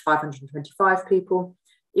post reached 525 people.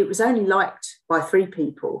 It was only liked by 3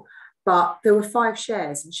 people, but there were 5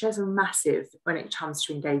 shares, and shares are massive when it comes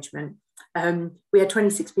to engagement. We had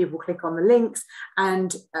 26 people click on the links,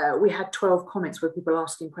 and we had 12 comments where people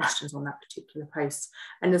asking questions on that particular post.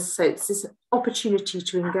 And as I say, it's this opportunity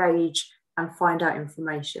to engage and find out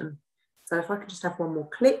information. So if I could just have one more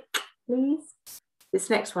click, please. This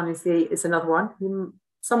next one is another one.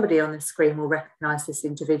 Somebody on the screen will recognise this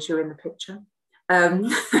individual in the picture. And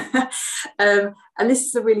this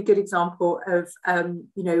is a really good example of,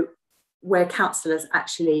 where councillors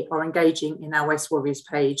actually are engaging in our Waste Warriors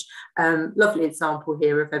page. Lovely example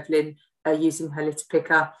here of Evelyn using her litter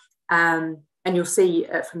picker. And you'll see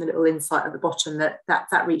from the little insight at the bottom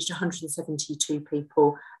that reached 172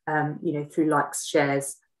 people, through likes,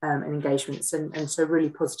 shares, and engagements. And so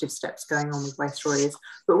really positive steps going on with Waste Warriors.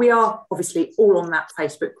 But we are obviously all on that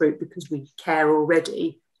Facebook group because we care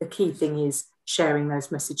already. The key thing is sharing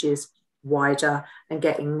those messages wider and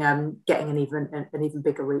getting an even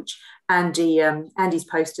bigger reach. Andy's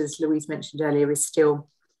post, as Louise mentioned earlier, is still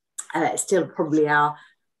probably our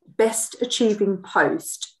best achieving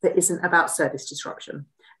post that isn't about service disruption.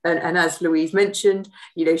 And as Louise mentioned,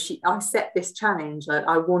 I set this challenge.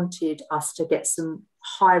 I wanted us to get some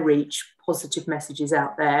high reach, positive messages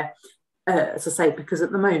out there. As I say, because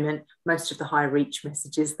at the moment, most of the high reach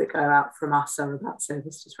messages that go out from us are about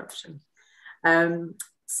service disruption.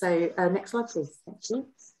 So next slide, please. Thank you.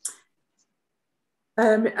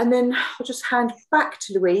 And then I'll just hand back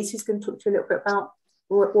to Louise, who's going to talk to you a little bit about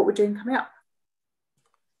what we're doing coming up.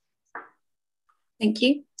 Thank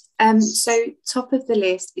you. So top of the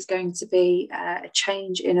list is going to be a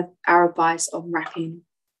change in our advice on wrapping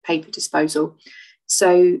paper disposal.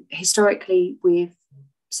 So historically, we've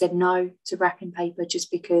said no to wrapping paper just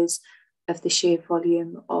because of the sheer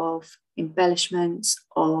volume of embellishments,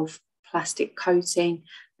 of plastic coating,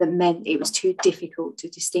 that meant it was too difficult to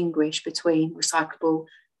distinguish between recyclable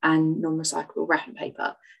and non-recyclable wrapping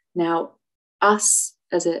paper. Now, us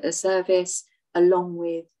as a service, along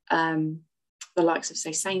with the likes of,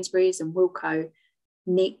 say, Sainsbury's and Wilko,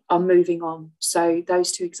 are moving on. So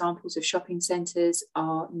those 2 examples of shopping centres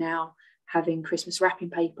are now having Christmas wrapping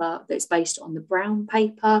paper that's based on the brown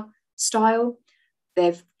paper style.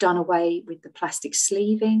 They've done away with the plastic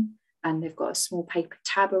sleeving, and they've got a small paper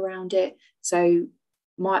tab around it. So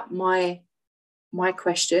my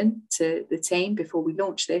question to the team before we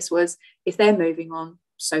launched this was, if they're moving on,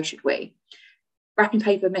 so should we. Wrapping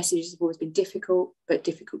paper messages have always been difficult, but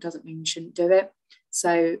difficult doesn't mean we shouldn't do it.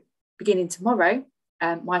 So beginning tomorrow,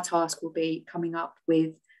 my task will be coming up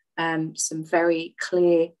with some very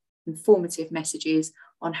clear, informative messages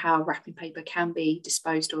on how wrapping paper can be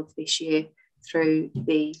disposed of this year through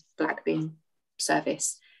the black bin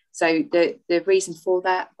service. So the reason for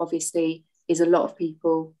that, obviously, is a lot of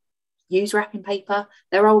people use wrapping paper.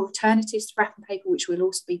 There are alternatives to wrapping paper, which we'll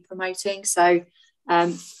also be promoting. So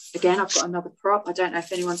again, I've got another prop. I don't know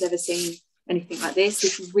if anyone's ever seen anything like this.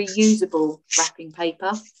 This is reusable wrapping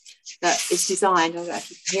paper that is designed, I don't know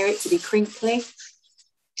if you can hear it, to be crinkly.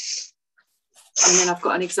 And then I've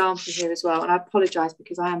got an example here as well. And I apologise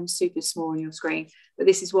because I am super small on your screen, but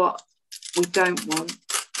this is what we don't want.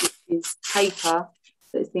 This is paper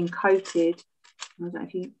that has been coated, I don't know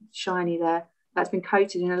if you shiny there, that's been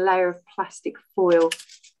coated in a layer of plastic foil.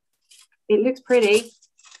 It looks pretty,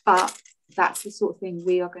 but that's the sort of thing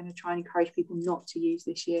we are going to try and encourage people not to use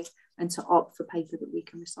this year, and to opt for paper that we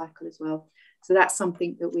can recycle as well. So that's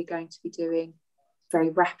something that we're going to be doing very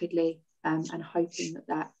rapidly, and hoping that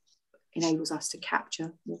that enables us to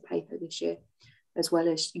capture more paper this year, as well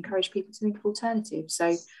as encourage people to think of alternatives.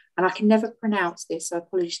 So, and I can never pronounce this, so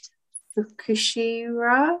apologies,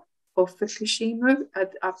 Fukushima or Fukushima.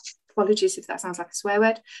 Apologies if that sounds like a swear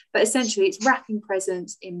word, but essentially it's wrapping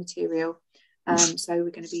presents in material. So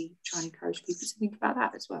we're going to be trying to encourage people to think about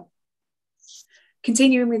that as well.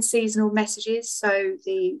 Continuing with seasonal messages, so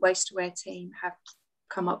the Waste Aware team have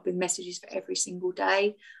come up with messages for every single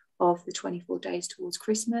day of the 24 days towards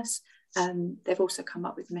Christmas. They've also come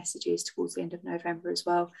up with messages towards the end of November as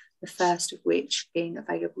well, the first of which being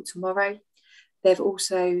available tomorrow. They've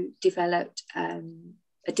also developed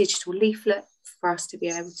a digital leaflet for us to be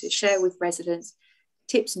able to share with residents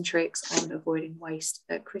tips and tricks on avoiding waste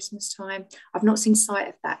at Christmas time. I've not seen sight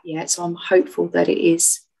of that yet, so I'm hopeful that it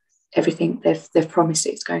is everything they've promised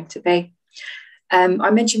it's going to be.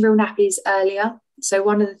 I mentioned Real Nappies earlier. So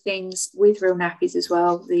one of the things with Real Nappies as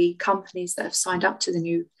well, the companies that have signed up to the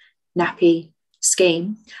new nappy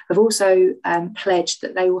scheme have also pledged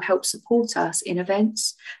that they will help support us in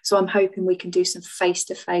events. So I'm hoping we can do some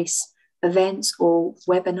face-to-face events or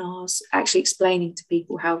webinars, actually explaining to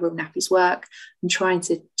people how Real Nappies work and trying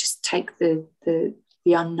to just take the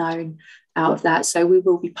unknown out of that. So we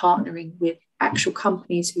will be partnering with actual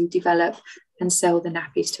companies who develop and sell the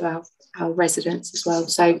nappies to our residents as well.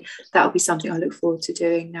 So that'll be something I look forward to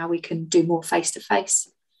doing. Now we can do more face-to-face.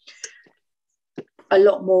 A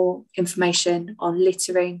lot more information on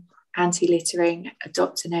littering, anti-littering,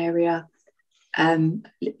 adopt an area,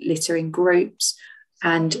 littering groups,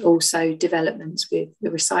 and also developments with the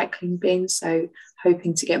recycling bins. So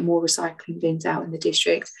hoping to get more recycling bins out in the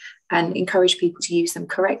district and encourage people to use them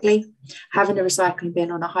correctly. Having a recycling bin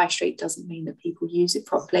on a high street doesn't mean that people use it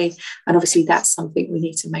properly. And obviously that's something we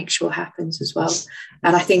need to make sure happens as well.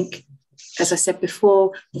 And I think, as I said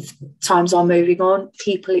before, times are moving on.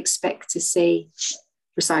 People expect to see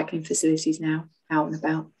recycling facilities now out and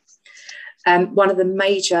about. One of the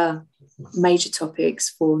major topics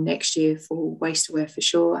for next year for Waste Aware for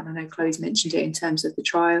sure, and I know Chloe's mentioned it in terms of the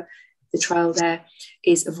trial there,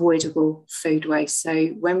 is avoidable food waste. So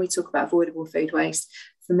when we talk about avoidable food waste,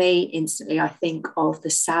 for me, instantly I think of the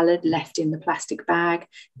salad left in the plastic bag,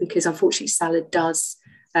 because unfortunately salad does,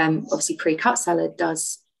 obviously pre-cut salad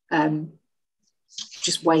does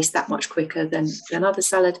just waste that much quicker than other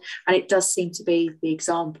salad. And it does seem to be the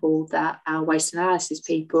example that our waste analysis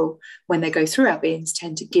people, when they go through our bins,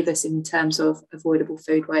 tend to give us in terms of avoidable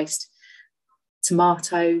food waste.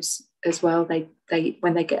 Tomatoes as well, they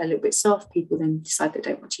when they get a little bit soft, people then decide they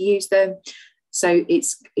don't want to use them. So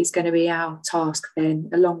it's going to be our task then,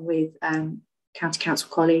 along with county council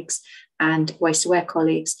colleagues and Waste Aware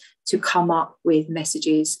colleagues, to come up with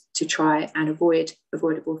messages to try and avoid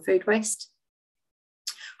avoidable food waste.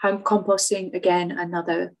 Home composting, again,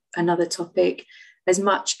 another topic. As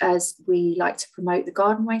much as we like to promote the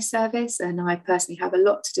garden waste service, and I personally have a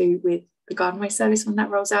lot to do with the garden waste service when that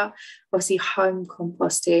rolls out, obviously home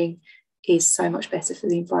composting is so much better for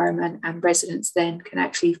the environment, and residents then can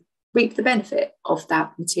actually reap the benefit of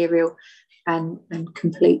that material and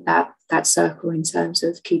complete that circle in terms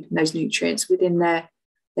of keeping those nutrients within their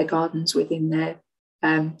gardens, within their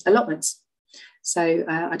allotments. So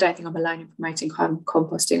I don't think I'm alone in promoting home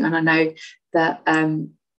composting, and I know that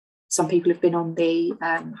some people have been on the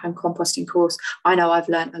home composting course. I know I've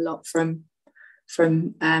learned a lot from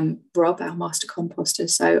from Rob, our master composter.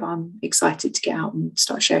 So I'm excited to get out and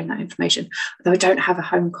start sharing that information. Although I don't have a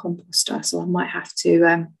home composter, so I might have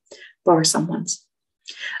to borrow someone's.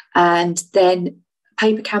 And then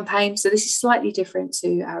paper campaign. So this is slightly different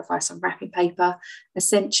to our advice on wrapping paper.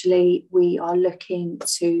 Essentially, we are looking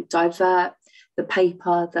to divert the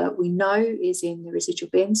paper that we know is in the residual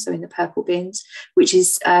bins, so in the purple bins, which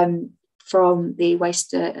is from the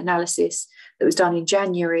waste analysis that was done in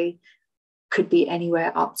January, could be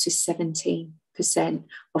anywhere up to 17%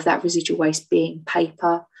 of that residual waste being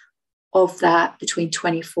paper. Of that, between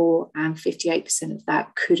 24 and 58% of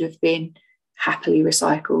that could have been happily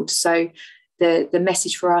recycled. So the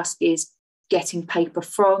message for us is getting paper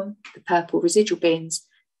from the purple residual bins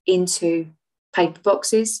into paper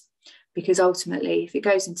boxes, because ultimately, if it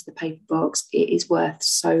goes into the paper box, it is worth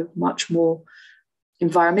so much more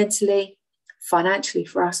environmentally, financially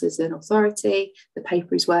for us as an authority. The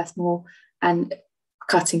paper is worth more, and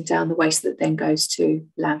cutting down the waste that then goes to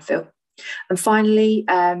landfill. And finally,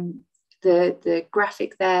 the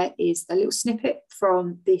graphic there is a little snippet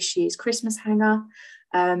from this year's Christmas hanger.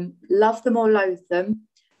 Love them or loathe them.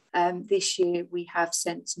 This year we have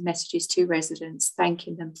sent some messages to residents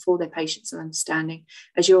thanking them for their patience and understanding.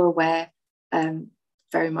 As you're aware,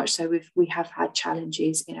 very much so, we have had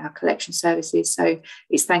challenges in our collection services, so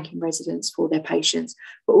it's thanking residents for their patience,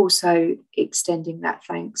 but also extending that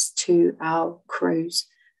thanks to our crews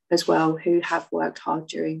as well, who have worked hard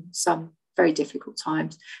during some very difficult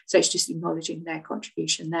times. So it's just acknowledging their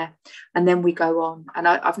contribution there. And then we go on, and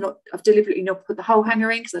I've deliberately not put the whole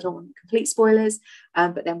hanger in because I don't want complete spoilers,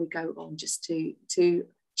 but then we go on just to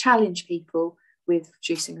challenge people with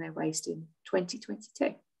reducing their waste in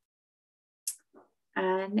 2022.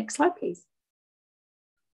 And next slide, please.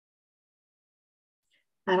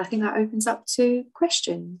 And I think that opens up to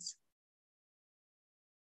questions.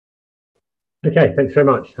 Okay, thanks very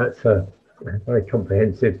much. That's a very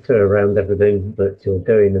comprehensive tour around everything that you're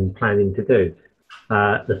doing and planning to do.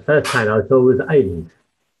 The first hand I thought was Amy.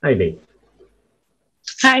 Amy.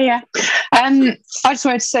 Hiya. I just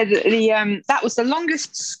wanted to say that that was the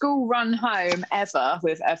longest school run home ever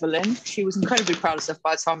with Evelyn. She was incredibly proud of herself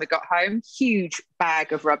by the time we got home. Huge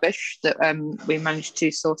bag of rubbish that we managed to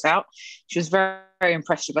sort out. She was very, very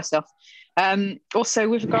impressed with herself. Also,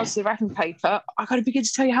 with regards to the wrapping paper, I got to begin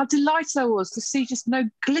to tell you how delighted I was to see just no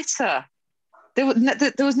glitter. There was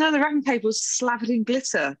none of the wrapping paper was slathered in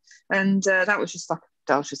glitter, and that was just a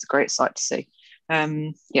great sight to see.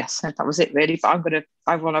 Yes, that was it really. But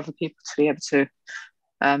I want other people to be able to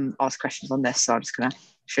ask questions on this, so I'm just going to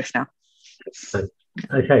shift now.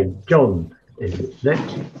 Okay, John is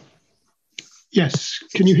next. Yes,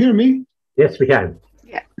 can you hear me? Yes, we can.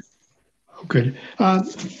 Yeah. Oh, good. A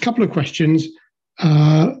couple of questions.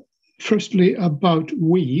 Firstly, about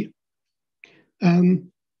we.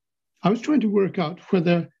 I was trying to work out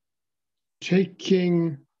whether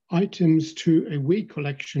taking items to a WE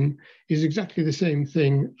collection is exactly the same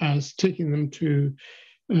thing as taking them to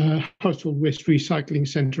a household waste recycling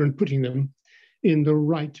centre and putting them in the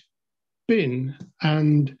right bin.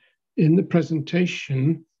 And in the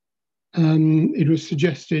presentation, it was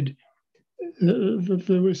suggested that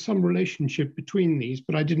there was some relationship between these,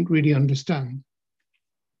 but I didn't really understand.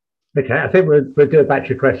 Okay, I think we'll do a batch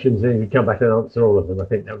of questions and you come back and answer all of them. I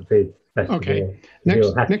think that would be best. Okay.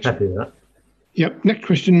 Next, happy with that. Yep. Next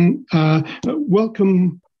question.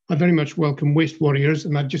 Welcome. I very much welcome Waste Warriors,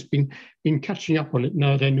 and I've just been catching up on it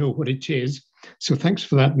now that I know what it is. So thanks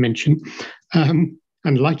for that mention, and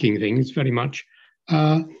liking things very much.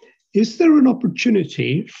 Is there an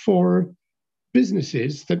opportunity for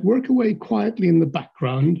businesses that work away quietly in the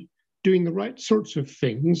background, doing the right sorts of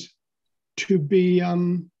things, to be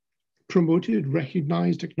promoted,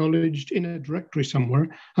 recognised, acknowledged in a directory somewhere?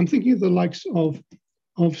 I'm thinking of the likes of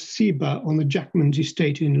SEBA on the Jackman's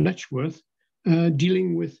estate in Letchworth,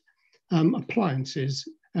 dealing with appliances,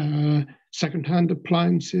 second-hand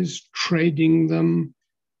appliances, trading them,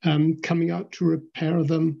 coming out to repair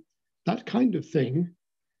them, that kind of thing,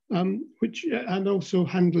 and also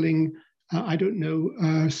handling, I don't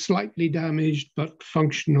know, slightly damaged but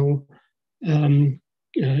functional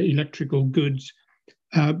electrical goods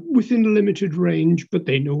within a limited range, but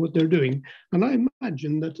they know what they're doing. And I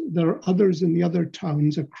imagine that there are others in the other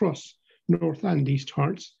towns across North and East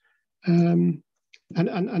Herts, and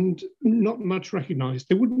not much recognised.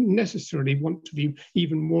 They wouldn't necessarily want to be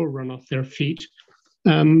even more run off their feet,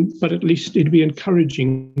 but at least it'd be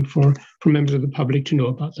encouraging for members of the public to know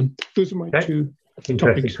about them. Those are my two topics.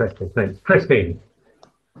 Interesting, thanks. Christine.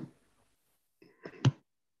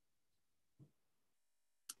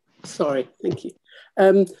 Sorry, thank you.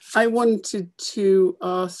 I wanted to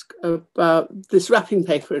ask about this wrapping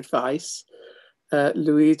paper advice.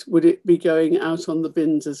 Louise, would it be going out on the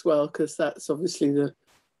bins as well? Because that's obviously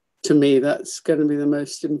to me, that's going to be the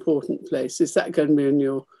most important place. Is that going to be in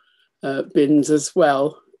your bins as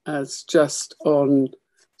well as just on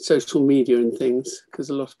social media and things? Because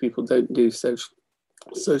a lot of people don't do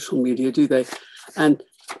social media, do they? And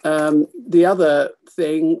the other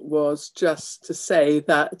thing was just to say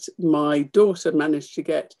that my daughter managed to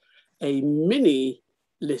get a mini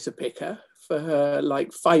litter picker for her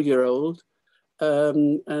 5-year-old.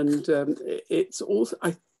 It's also,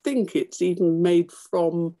 I think it's even made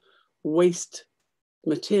from waste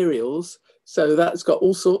materials. So that's got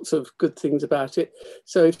all sorts of good things about it.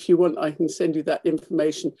 So if you want, I can send you that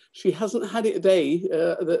information. She hasn't had it a day.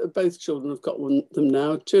 Both children have got them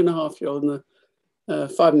now, 2.5-year-old and the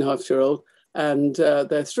 5.5-year-old. And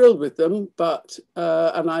they're thrilled with them,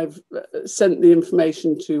 and I've sent the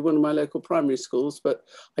information to one of my local primary schools, but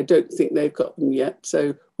I don't think they've got them yet.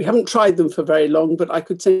 So we haven't tried them for very long, but I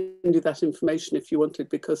could send you that information if you wanted,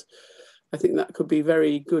 because I think that could be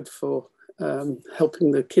very good for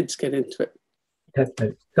helping the kids get into it.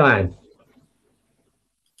 Okay. Diane.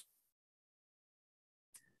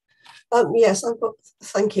 Yes,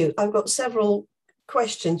 thank you. I've got several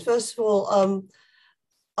questions. First of all,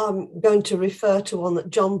 I'm going to refer to one that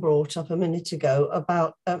John brought up a minute ago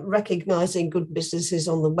about recognising good businesses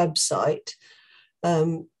on the website,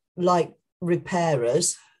 like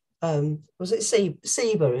repairers. Was it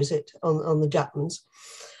Siva, is it, on the Jackmans?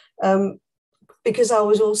 Because I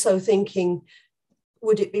was also thinking,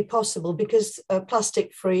 would it be possible, because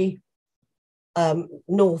plastic-free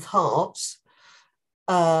North Herts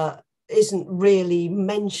isn't really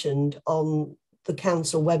mentioned on the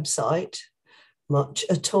council website much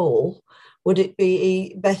at all, would it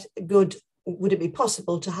be would it be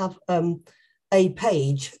possible to have a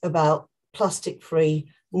page about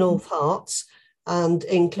plastic-free North Herts and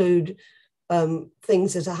include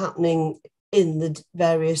things that are happening in the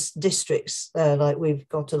various districts, like we've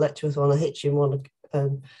got a Letchworth one, a Hitchin one, a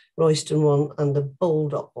Royston one, and a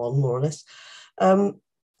Baldock one, more or less. And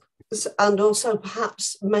also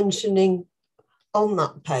perhaps mentioning on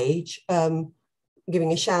that page,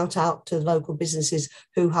 giving a shout out to local businesses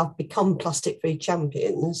who have become plastic-free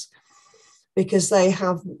champions, because they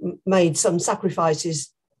have made some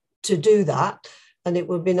sacrifices to do that, and it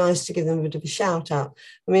would be nice to give them a bit of a shout out.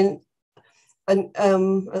 I mean, and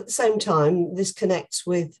at the same time, this connects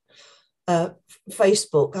with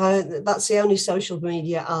Facebook. That's the only social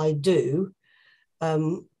media I do.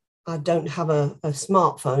 I don't have a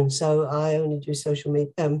smartphone, so I only do social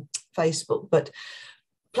media, Facebook. But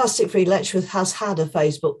Plastic Free Letchworth has had a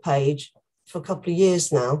Facebook page for a couple of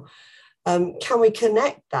years now. Can we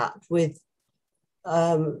connect that with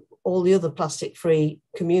all the other plastic-free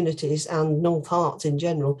communities and North Herts in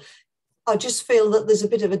general? I just feel that there's a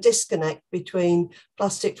bit of a disconnect between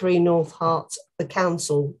Plastic Free North Herts, the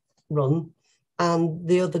council run, and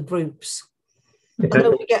the other groups. Okay.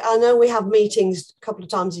 I know we have meetings a couple of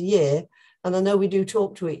times a year, and I know we do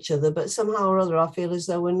talk to each other, but somehow or other I feel as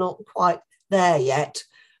though we're not quite there yet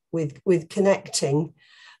with connecting.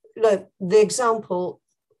 Look, the example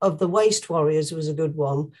of the Waste Warriors was a good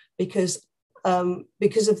one, because of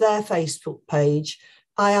their Facebook page.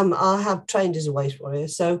 I have trained as a Waste Warrior,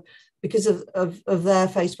 so because of their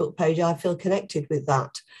Facebook page, I feel connected with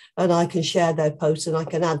that, and I can share their posts and I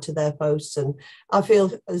can add to their posts, and I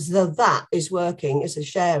feel as though that is working as a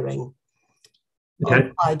sharing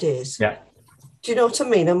of ideas. Yeah. Do you know what I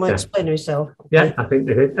mean? Am I explaining myself? Yeah, I think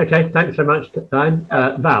it is. Okay, thanks so much, Diane.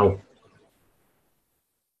 Val.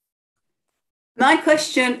 My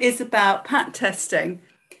question is about PAT testing.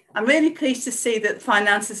 I'm really pleased to see that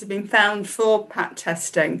finances have been found for PAT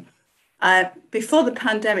testing. Before the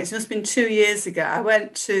pandemic, it must have been 2 years ago, I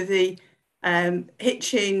went to the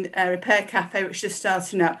Hitchin Repair Cafe, which is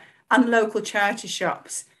starting up, and local charity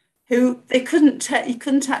shops, who you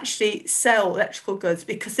couldn't actually sell electrical goods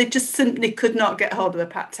because they just simply could not get hold of a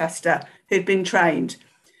PAT tester who'd been trained,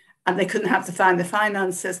 and they couldn't find the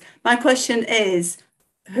finances. My question is,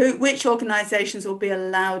 which organisations will be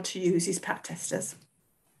allowed to use these PAT testers?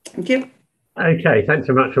 Thank you. Okay, thanks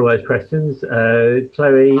so much for all those questions.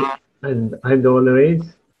 Chloe and or Louise.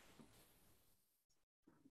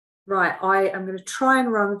 Right, I am going to try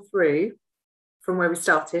and run through from where we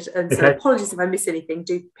started, and so apologies if I miss anything,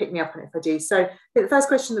 do pick me up on it if I do. So I think the first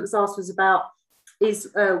question that was asked was about, is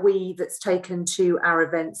WEEE that's taken to our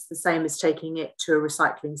events the same as taking it to a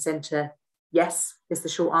recycling centre? Yes, is the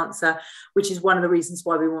short answer, which is one of the reasons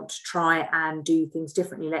why we want to try and do things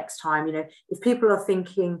differently next time. You know, if people are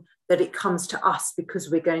thinking that it comes to us because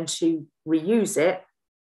we're going to reuse it,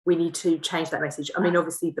 we need to change that message. I mean,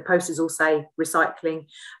 obviously the posters all say recycling,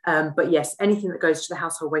 but yes, anything that goes to the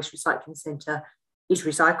household waste recycling centre is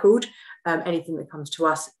recycled. Anything that comes to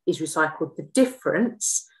us is recycled. The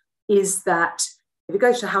difference is that if it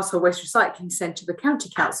goes to the household waste recycling centre, the county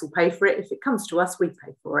council pay for it. If it comes to us, we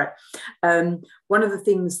pay for it. One of the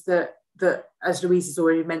things that as Louise has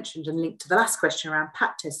already mentioned and linked to the last question around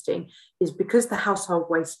PAT testing, is because the household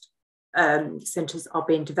waste centres are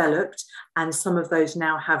being developed, and some of those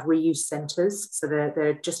now have reuse centres. So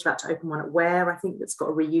they're just about to open one at Ware, I think, that's got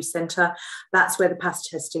a reuse centre. That's where the PAT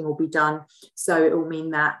testing will be done. So it will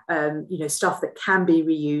mean that stuff that can be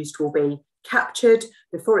reused will be captured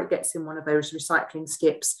before it gets in one of those recycling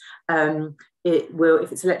skips. It will,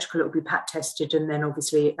 if it's electrical, it will be PAT tested, and then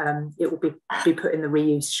obviously it will be put in the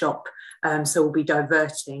reuse shop. So we'll be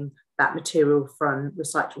diverting that material from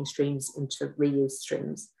recycling streams into reuse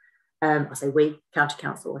streams. I say we, County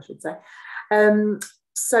Council, I should say.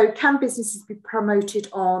 So can businesses be promoted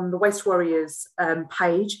on the Waste Warriors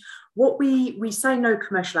page? What we say no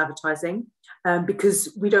commercial advertising, because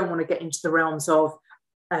we don't want to get into the realms of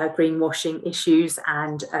greenwashing issues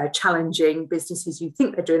and challenging businesses who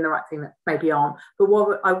think they're doing the right thing that maybe aren't. But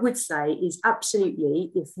what I would say is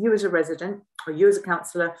absolutely, if you as a resident or you as a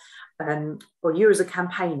councillor or you as a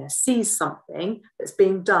campaigner sees something that's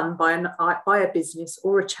being done by a business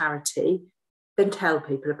or a charity, then tell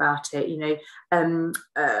people about it.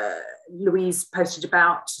 Louise posted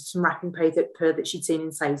about some wrapping paper that she'd seen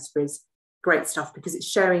in Sainsbury's. Great stuff, because it's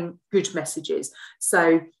sharing good messages.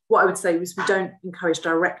 So what I would say is we don't encourage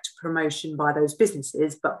direct promotion by those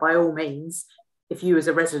businesses, but by all means, if you as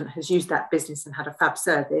a resident has used that business and had a fab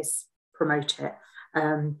service, promote it.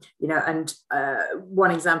 One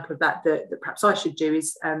example of that perhaps I should do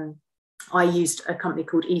is I used a company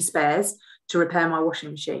called eSpares to repair my washing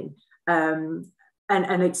machine. And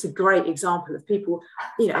it's a great example of people,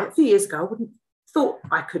 a few years ago, I wouldn't thought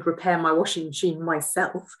I could repair my washing machine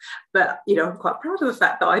myself, but I'm quite proud of the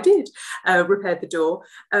fact that I did repair the door,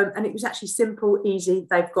 and it was actually simple, easy.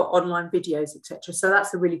 They've got online videos, etc. So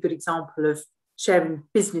that's a really good example of sharing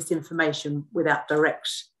business information without direct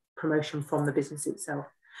promotion from the business itself.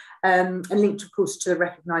 And linked, of course, to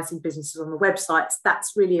recognising businesses on the websites.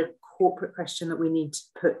 That's really a corporate question that we need to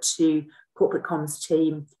put to corporate comms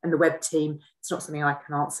team and the web team. It's not something I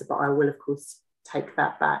can answer, but I will, of course, take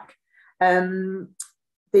that back.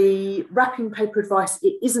 The wrapping paper advice,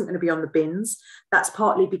 it isn't going to be on the bins. That's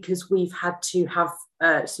partly because we've had to have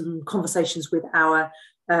some conversations with our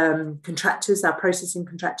contractors, our processing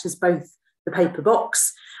contractors, both the paper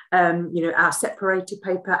box, our separated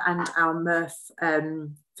paper and our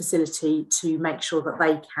MRF facility, to make sure that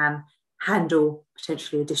they can handle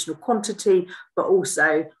potentially additional quantity, but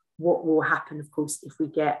also what will happen, of course, if we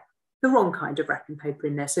get the wrong kind of wrapping paper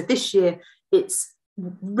in there. So this year it's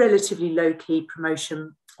relatively low-key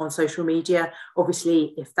promotion on social media.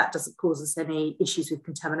 Obviously, if that doesn't cause us any issues with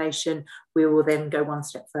contamination, we will then go one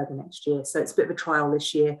step further next year. So it's a bit of a trial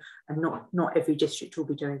this year, and not every district will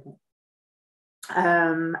be doing it.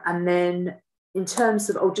 And then in terms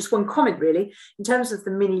of, just one comment really, in terms of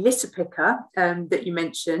the mini litter picker that you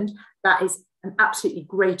mentioned, that is an absolutely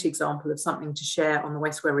great example of something to share on the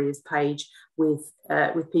Waste Warriors page with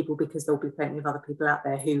people, because there'll be plenty of other people out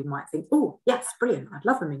there who might think, oh yes, brilliant, I'd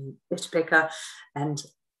love a mini litter picker, and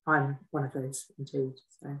I'm one of those indeed.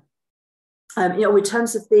 So in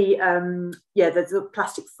terms of the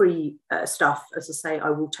plastic free stuff, as I say,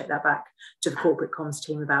 I will take that back to the corporate comms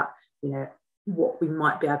team about what we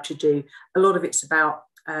might be able to do. A lot of it's about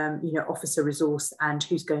officer resource and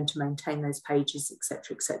who's going to maintain those pages,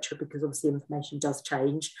 etc., because obviously information does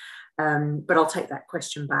change. But I'll take that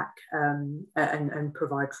question back and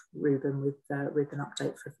provide Ruben with an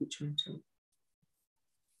update for a future meeting.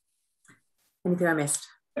 Anything I missed?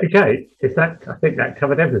 Okay, I think that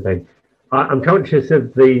covered everything. I'm conscious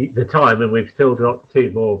of the time, and we've still got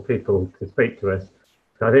two more people to speak to us.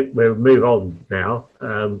 So I think we'll move on now.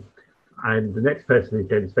 And the next person who's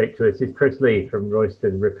going to speak to us is Chris Lee from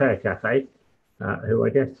Royston Repair Cafe, who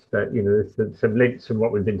I guess, there's some links from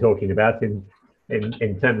what we've been talking about in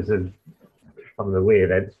terms of some of the WE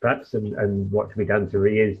events, perhaps, and what can be done to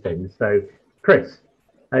reuse things. So, Chris,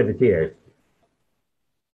 over to you.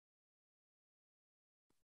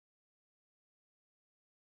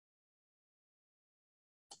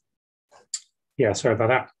 Yeah, sorry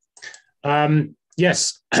about that.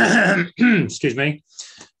 Yes, excuse me.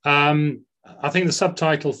 I think the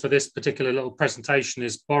subtitle for this particular little presentation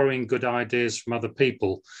is Borrowing Good Ideas from Other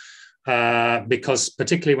People, because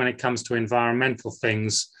particularly when it comes to environmental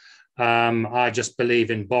things, I just believe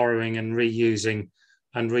in borrowing and reusing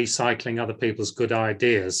and recycling other people's good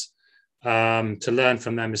ideas to learn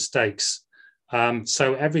from their mistakes.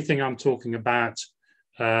 So everything I'm talking about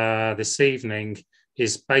this evening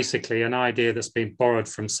is basically an idea that's been borrowed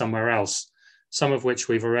from somewhere else, some of which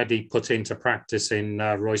we've already put into practice in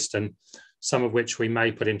Royston, some of which we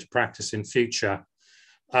may put into practice in future.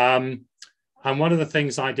 And one of the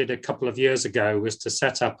things I did a couple of years ago was to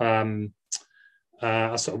set up,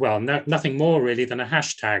 nothing more really than a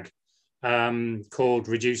hashtag called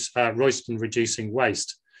Royston Reducing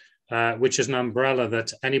Waste, which is an umbrella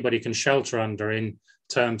that anybody can shelter under in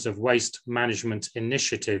terms of waste management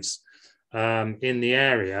initiatives in the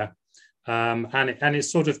area. And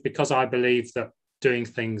it's sort of because I believe that doing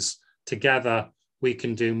things together, we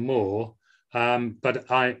can do more. But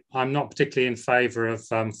I'm not particularly in favour of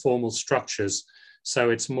formal structures. So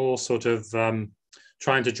it's more sort of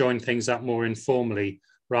trying to join things up more informally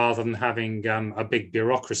rather than having a big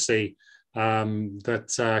bureaucracy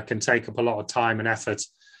that can take up a lot of time and effort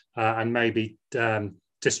and maybe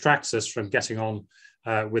distracts us from getting on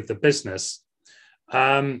with the business.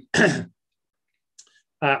 And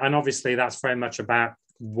obviously that's very much about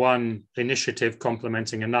one initiative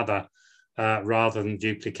complementing another rather than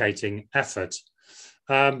duplicating effort.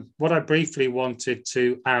 What I briefly wanted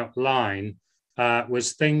to outline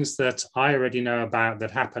was things that I already know about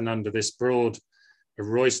that happen under this broad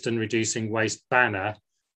Royston Reducing Waste banner,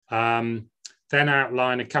 then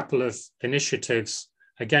outline a couple of initiatives,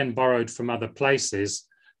 again borrowed from other places,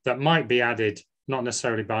 that might be added, not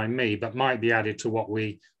necessarily by me, but might be added to what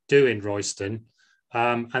we do in Royston.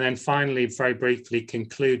 And then finally, very briefly,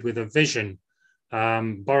 conclude with a vision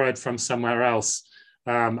borrowed from somewhere else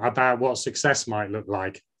about what success might look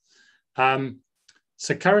like.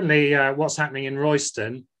 So currently, what's happening in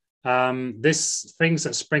Royston, things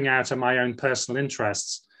that spring out of my own personal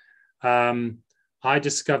interests. I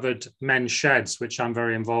discovered Men's Sheds, which I'm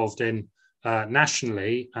very involved in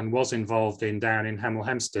nationally and was involved in down in Hemel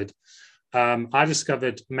Hempstead. I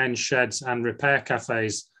discovered Men's Sheds and repair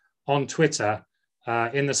cafes on Twitter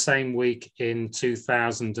in the same week in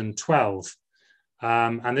 2012.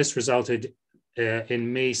 And this resulted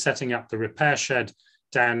in me setting up the repair shed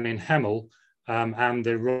down in Hemel and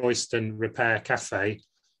the Royston Repair Cafe,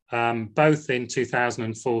 both in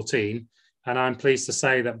 2014. And I'm pleased to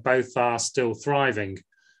say that both are still thriving.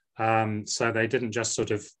 So they didn't just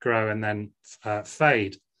sort of grow and then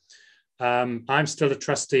fade. I'm still a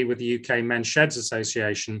trustee with the UK Men's Sheds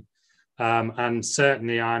Association. And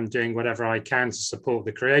certainly I'm doing whatever I can to support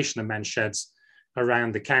the creation of men's sheds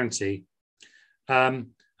around the county. And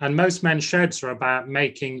most men's sheds are about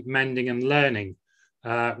making, mending and learning,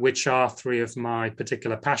 which are three of my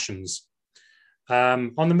particular passions.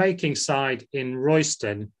 On the making side in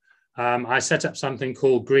Royston, I set up something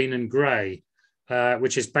called Green and Grey,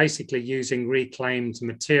 which is basically using reclaimed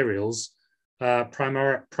materials,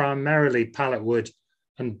 primarily pallet wood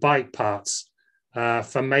and bike parts,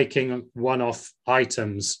 for making one-off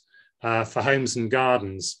items for homes and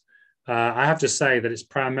gardens. I have to say that it's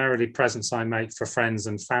primarily presents I make for friends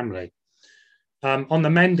and family. On the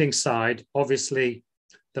mending side, obviously,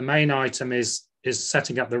 the main item is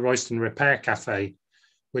setting up the Royston Repair Cafe,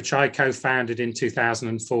 which I co-founded in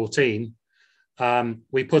 2014.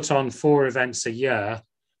 We put on 4 events a year,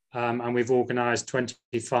 and we've organised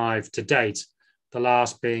 25 to date, the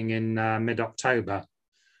last being in mid-October.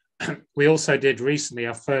 We also did recently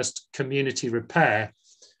our first community repair,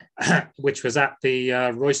 which was at the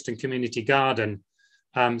Royston Community Garden,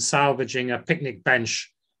 salvaging a picnic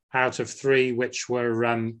bench out of 3 which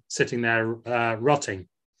were sitting there rotting.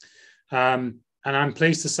 And I'm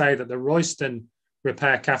pleased to say that the Royston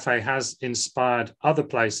Repair Cafe has inspired other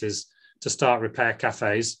places to start repair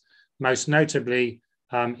cafes, most notably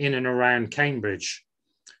in and around Cambridge.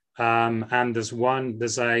 And there's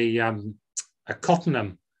a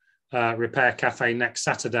Cottenham repair cafe next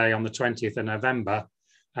Saturday on the 20th of November.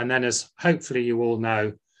 And then, as hopefully you all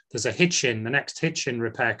know, there's a Hitchin, the next Hitchin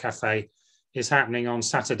repair cafe is happening on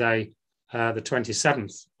Saturday, the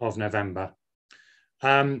 27th of November.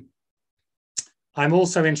 I'm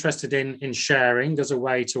also interested in sharing as a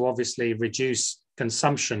way to obviously reduce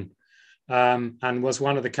consumption, and was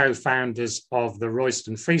one of the co-founders of the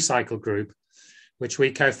Royston Free Cycle Group, which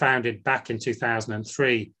we co-founded back in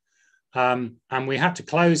 2003. And we had to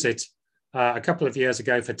close it a couple of years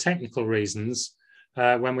ago for technical reasons,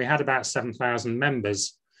 when we had about 7,000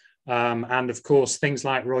 members. And of course, things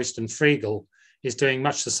like Royston Freegal is doing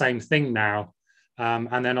much the same thing now.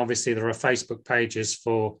 And then obviously there are Facebook pages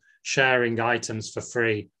for sharing items for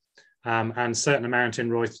free. And a certain amount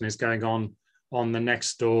in Royston is going on the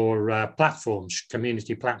Nextdoor platform,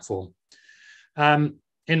 community platform.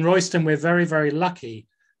 In Royston, we're very, very lucky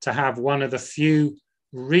to have one of the few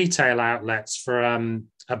retail outlets for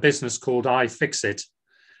a business called iFixit.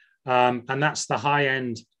 And that's the high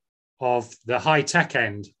end of the high-tech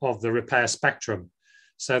end of the repair spectrum.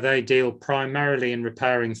 So they deal primarily in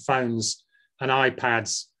repairing phones and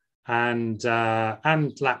iPads and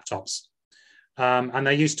laptops. And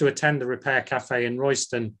they used to attend the repair cafe in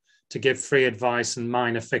Royston to give free advice and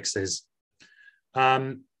minor fixes.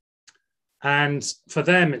 And for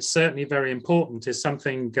them, it's certainly very important, is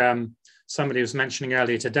something somebody was mentioning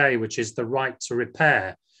earlier today, which is the Right to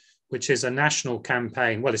Repair, which is a national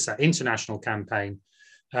campaign, well, it's an international campaign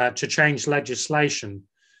to change legislation.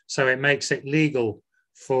 So it makes it legal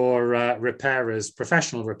for repairers,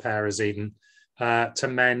 professional repairers even, to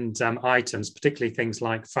mend items, particularly things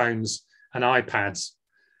like phones and iPads.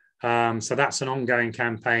 So that's an ongoing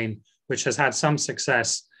campaign which has had some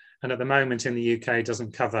success, and at the moment in the UK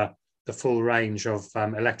doesn't cover the full range of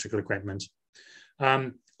electrical equipment.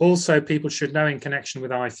 Also, people should know in connection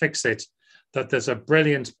with iFixit that there's a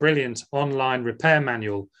brilliant, brilliant online repair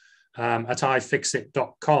manual at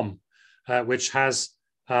ifixit.com, which has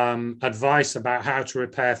advice about how to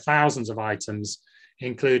repair thousands of items,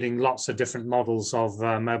 including lots of different models of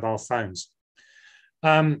mobile phones.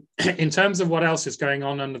 In terms of what else is going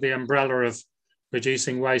on under the umbrella of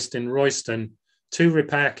reducing waste in Royston, 2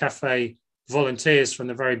 repair cafe volunteers from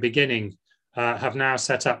the very beginning have now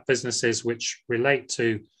set up businesses which relate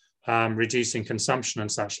to reducing consumption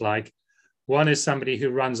and such like. One is somebody who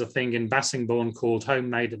runs a thing in Bassingbourn called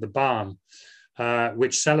Homemade at the Barn,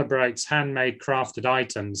 which celebrates handmade crafted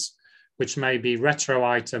items, which may be retro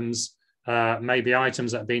items, maybe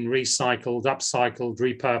items that have been recycled, upcycled,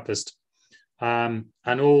 repurposed.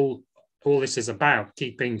 And all this is about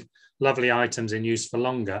keeping lovely items in use for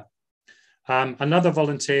longer. Another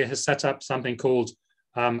volunteer has set up something called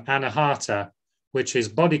Anahata, which is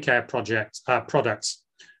body care products,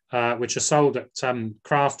 which are sold at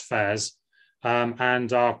craft fairs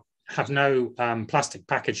and have no plastic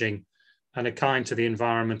packaging and are kind to the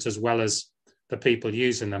environment as well as the people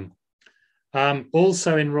using them.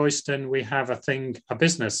 Also in Royston, we have a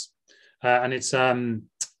business, and it's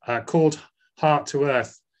called Heart to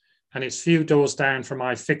Earth, and it's a few doors down from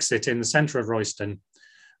iFixit in the centre of Royston.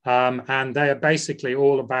 And they are basically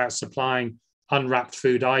all about supplying unwrapped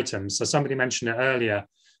food items. So somebody mentioned it earlier,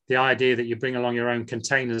 the idea that you bring along your own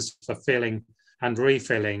containers for filling and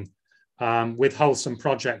refilling with wholesome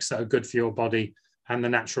projects that are good for your body and the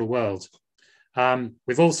natural world.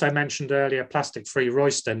 We've also mentioned earlier Plastic-Free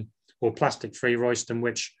Royston, or Plastic-Free Royston,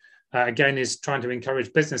 which again is trying to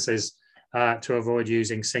encourage businesses to avoid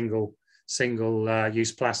using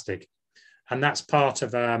single-use plastic. And that's part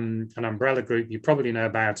of an umbrella group you probably know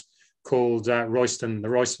about called the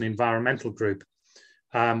Royston Environmental Group,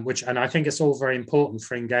 and I think it's all very important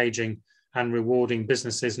for engaging and rewarding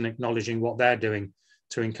businesses and acknowledging what they're doing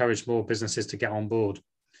to encourage more businesses to get on board.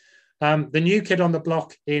 The new kid on the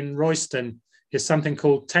block in Royston is something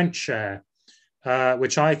called Tent Share,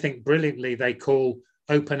 which I think brilliantly they call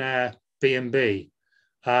Open Air B&B,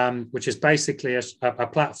 which is basically a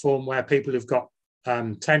platform where people who've got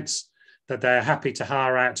tents that they're happy to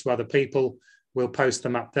hire out to other people will post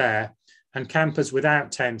them up there, and campers without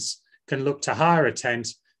tents can look to hire a tent,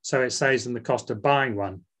 so it saves them the cost of buying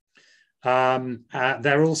one.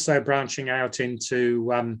 They're also branching out into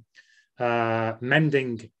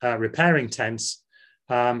repairing tents,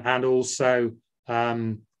 and also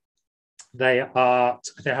they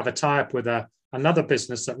have a tie-up with another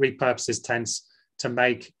business that repurposes tents to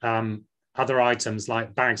make other items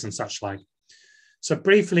like bags and such like. So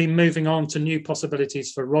briefly moving on to new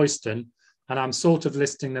possibilities for Royston, and I'm sort of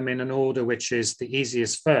listing them in an order which is the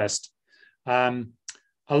easiest first. A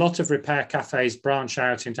lot of repair cafes branch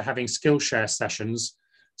out into having Skillshare sessions.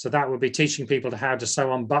 So that would be teaching people how to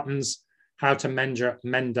sew on buttons, how to mend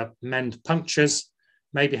punctures,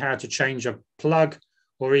 maybe how to change a plug,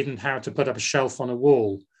 or even how to put up a shelf on a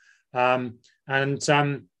wall. It's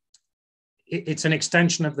an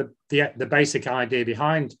extension of the basic idea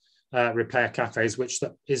behind repair cafes, which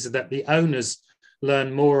is that the owners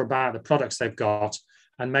learn more about the products they've got,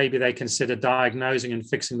 and maybe they consider diagnosing and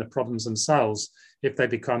fixing the problems themselves if they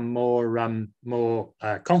become more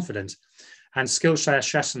confident. And Skillshare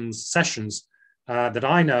sessions that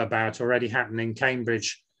I know about already happen in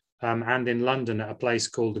Cambridge and in London at a place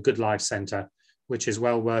called the Good Life Centre, which is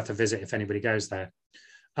well worth a visit if anybody goes there.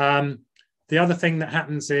 The other thing that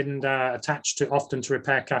happens attached often to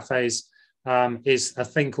repair cafes is a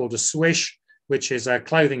thing called a swish, which is a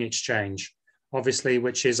clothing exchange, obviously,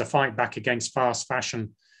 which is a fight back against fast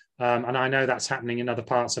fashion. And I know that's happening in other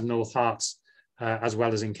parts of North Herts as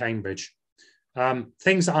well as in Cambridge.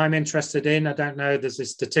 Things that I'm interested in, I don't know, there's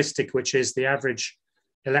this statistic which is the average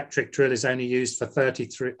electric drill is only used for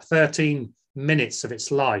 13 minutes of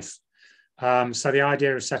its life. So the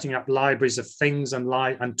idea of setting up libraries of things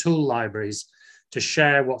and tool libraries to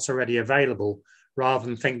share what's already available rather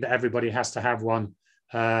than think that everybody has to have one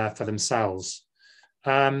for themselves.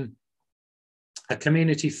 A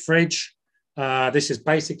community fridge. This is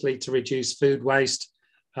basically to reduce food waste.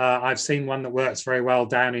 I've seen one that works very well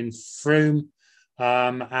down in Frome,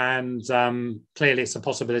 and clearly it's a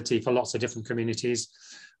possibility for lots of different communities.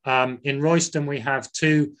 In Royston, we have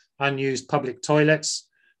 2 unused public toilets.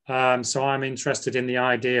 So I'm interested in the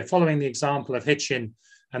idea, following the example of Hitchin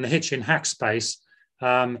and the Hitchin Hackspace,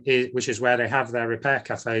 which is where they have their repair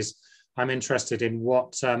cafes. I'm interested in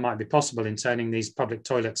what might be possible in turning these public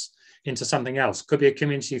toilets into something else. Could be a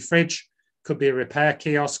community fridge, could be a repair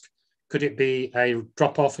kiosk, could it be a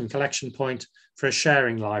drop-off and collection point for a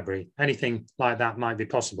sharing library? Anything like that might be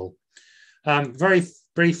possible. Very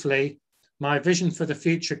briefly, my vision for the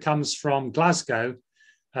future comes from Glasgow,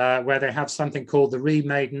 where they have something called the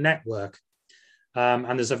Remade Network.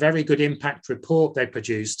 And there's a very good impact report they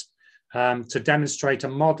produced to demonstrate a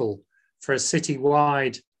model for a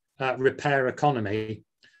citywide repair economy.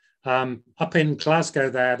 Up in Glasgow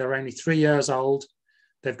they're only 3 years old.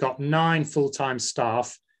 They've got 9 full-time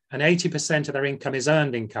staff and 80% of their income is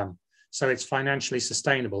earned income. So it's financially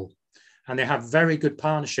sustainable. And they have very good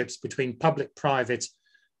partnerships between public, private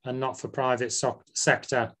and not-for-private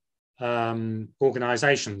sector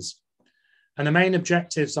organisations. And the main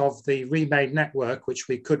objectives of the Remade Network, which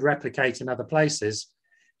we could replicate in other places,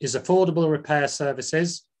 is affordable repair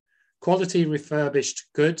services, quality refurbished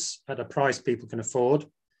goods at a price people can afford,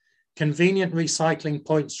 convenient recycling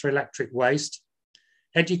points for electric waste,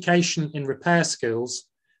 education in repair skills,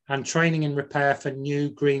 and training in repair for new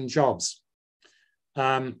green jobs.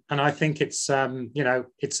 And I think it's,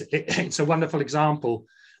 it's a wonderful example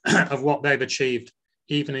of what they've achieved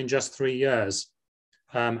even in just 3 years.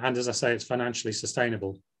 And as I say, it's financially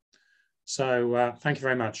sustainable. So thank you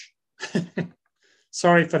very much.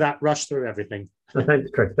 Sorry for that rush through everything. Thanks,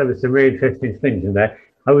 Chris. There were some really interesting things in there.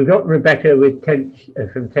 We've got Rebecca with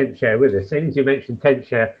from TentShare with us. As soon as you mentioned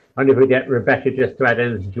TentShare, I'm going to get Rebecca just to add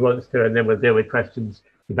anything she wants to, and then we'll deal with questions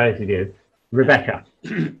for both of you. Rebecca.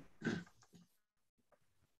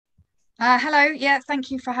 Hello, yeah,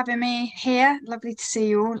 thank you for having me here. Lovely to see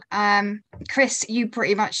you all. Chris, you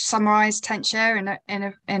pretty much summarised TentShare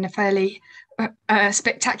in a fairly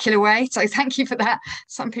spectacular way, so thank you for that.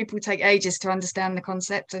 Some people take ages to understand the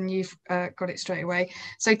concept and you've got it straight away.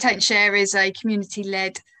 So TentShare is a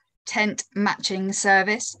community-led tent matching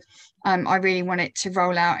service. I really want it to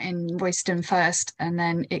roll out in Royston first and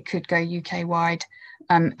then it could go UK-wide.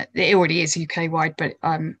 It already is UK-wide, but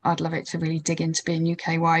I'd love it to really dig into being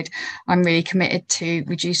UK-wide. I'm really committed to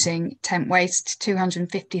reducing tent waste.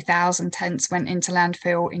 250,000 tents went into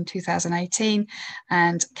landfill in 2018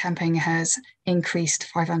 and camping has increased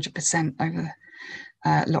 500% over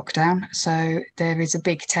lockdown. So there is a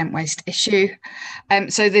big tent waste issue.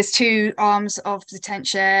 So there's 2 arms of the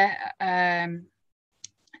TentShare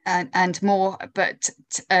and more, but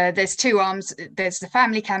there's 2 arms. There's the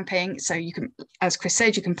family camping, so you can, as Chris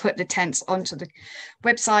said, you can put the tents onto the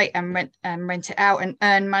website and rent it out and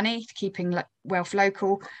earn money, keeping wealth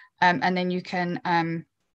local, and then you can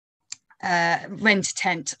rent a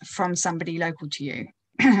tent from somebody local to you.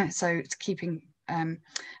 So it's keeping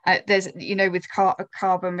there's, with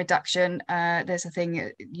carbon reduction, there's a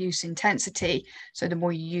thing, use intensity. So the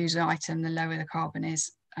more you use an item, the lower the carbon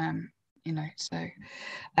is. So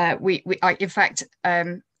in fact,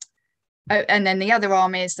 and then the other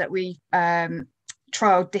arm is that we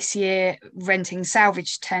trialled this year renting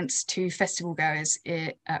salvage tents to festival goers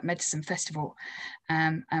at Medicine Festival,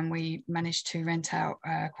 and we managed to rent out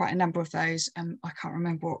quite a number of those. I can't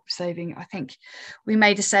remember what saving. I think we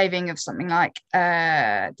made a saving of something like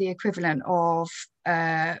the equivalent of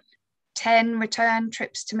 10 return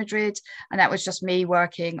trips to Madrid, and that was just me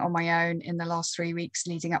working on my own in the last 3 weeks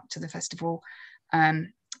leading up to the festival.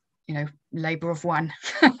 Labour of one.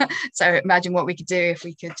 So imagine what we could do if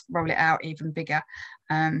we could roll it out even bigger.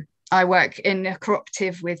 I work in a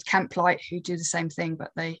cooperative with Camplight who do the same thing,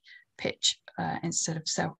 but they pitch instead of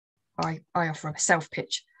self. I offer a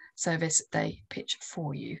self-pitch service. They pitch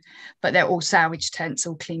for you, but they're all salvage tents,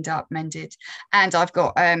 all cleaned up, mended. And I've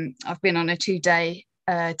got I've been on a 2-day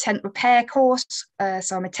tent repair course,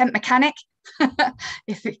 so I'm a tent mechanic,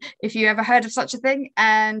 if you ever heard of such a thing.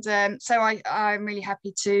 And so I'm really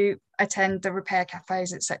happy to attend the repair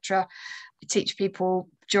cafes, etc., teach people,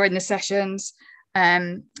 join the sessions,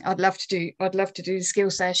 I'd love to do the skill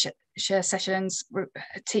share sessions,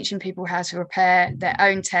 teaching people how to repair their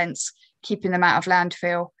own tents, keeping them out of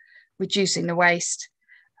landfill, reducing the waste,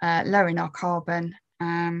 lowering our carbon,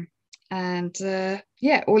 and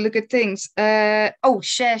yeah, all the good things. Oh,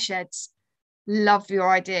 share sheds. Love your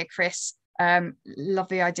idea, Chris. Love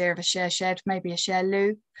the idea of a share shed, maybe a share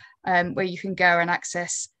loo, where you can go and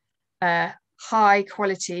access high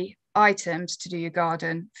quality items to do your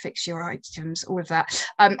garden, fix your items, all of that.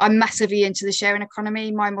 I'm massively into the sharing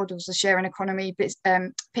economy. My model's the sharing economy,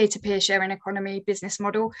 peer-to-peer sharing economy business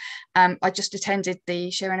model. I just attended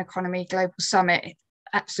the Sharing Economy Global Summit.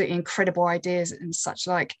 Absolutely incredible ideas and such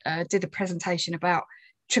like. Did a presentation about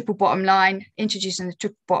triple bottom line, introducing the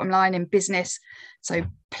triple bottom line in business. So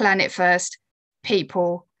planet first,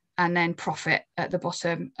 people, and then profit at the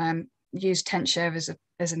bottom. Use tent share as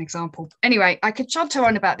an example. Anyway, I could chatter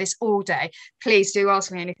on about this all day. Please do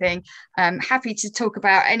ask me anything. I'm happy to talk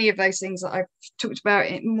about any of those things that I've talked about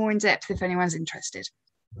more in depth if anyone's interested.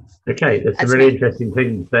 Okay, there's some really interesting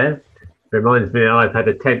things there. Reminds me I've had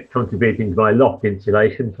a tent contributing to my loft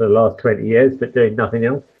insulation for the last 20 years, but doing nothing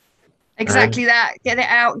else. Exactly that. Get it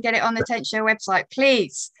out, get it on the Tent Share website,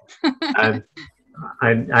 please.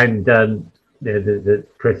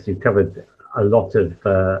 Chris, you covered a lot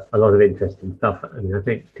of interesting stuff. I mean, I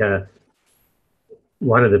think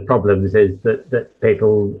one of the problems is that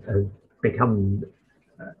people have become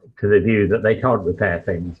to the view that they can't repair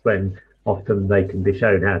things when often they can be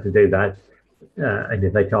shown how to do that, and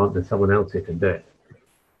if they can't, there's someone else who can do it.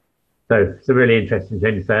 So some really interesting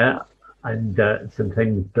things there, and some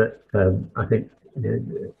things that I think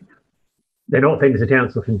they're not things the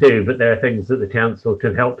council can do, but there are things that the council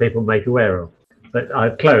can help people make aware of. But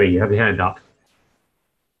Chloe, you have your hand up.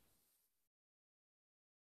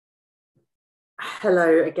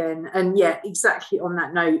 Hello again, and yeah, exactly on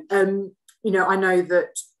that note. I know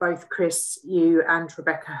that both Chris, you and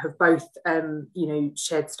Rebecca have both,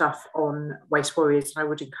 shared stuff on Waste Warriors, and I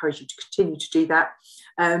would encourage you to continue to do that.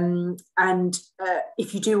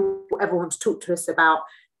 If you do ever want to talk to us about,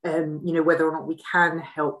 whether or not we can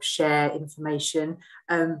help share information,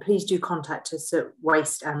 please do contact us at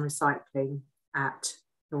waste and recycling at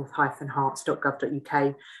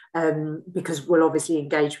north-hearts.gov.uk, because we'll obviously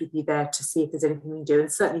engage with you there to see if there's anything we can do.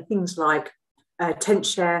 And certainly things like tent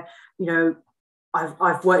share,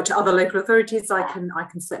 I've worked at other local authorities. I can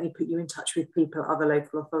certainly put you in touch with people at other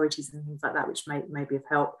local authorities and things like that, which may be of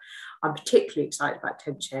help. I'm particularly excited about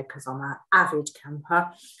tent share because I'm an avid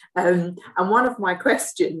camper. And one of my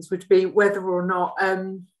questions would be whether or not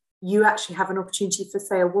you actually have an opportunity for,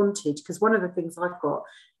 say, a wanted, because one of the things I've got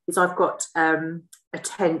is I've got a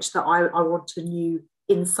tent that I want a new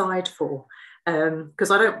inside for, because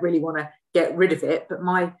I don't really want to get rid of it, but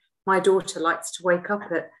my daughter likes to wake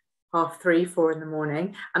up at 3:30, 4 in the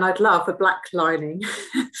morning, and I'd love a black lining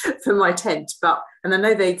for my tent, and I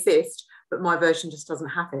know they exist, but my version just doesn't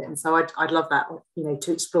have it. And so I'd love that,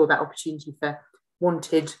 to explore that opportunity for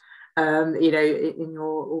wanted, in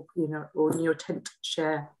your tent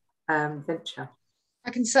share venture. I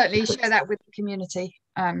can certainly share that with the community,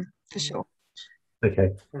 for sure.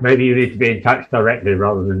 Okay, maybe you need to be in touch directly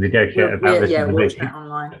rather than negotiate about this. Yeah, watch that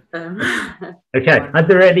online. Okay, are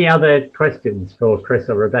there any other questions for Chris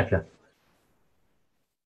or Rebecca?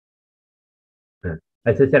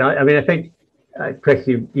 As I said, I think, Chris,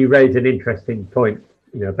 you raised an interesting point,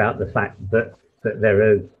 about the fact that there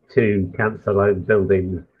are 2 council-owned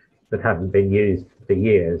buildings that haven't been used for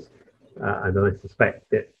years, and I suspect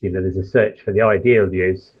that there's a search for the ideal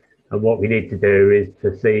use. And what we need to do is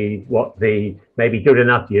to see what the maybe good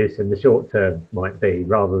enough use in the short term might be,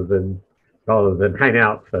 rather than hang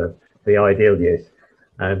out for the ideal use.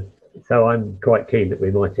 So I'm quite keen that we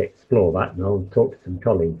might explore that, and I'll talk to some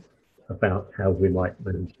colleagues about how we might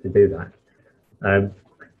manage to do that.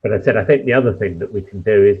 But I said, I think the other thing that we can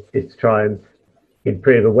do is to try and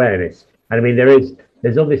improve awareness. And I mean,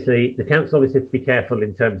 there's obviously, the council obviously has to be careful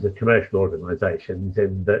in terms of commercial organisations,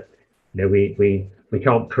 in that we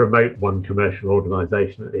can't promote one commercial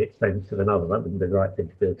organisation at the expense of another. That wouldn't be the right thing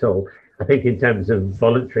to do at all. I think in terms of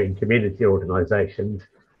voluntary and community organisations,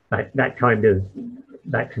 that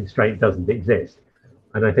constraint doesn't exist.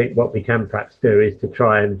 And I think what we can perhaps do is to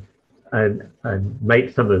try and make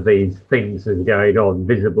some of these things that are going on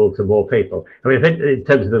visible to more people. I mean, I think in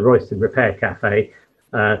terms of the Royston Repair Cafe,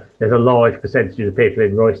 there's a large percentage of the people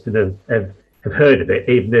in Royston have heard of it,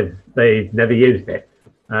 even if they've never used it.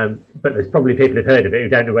 But there's probably people who've heard of it who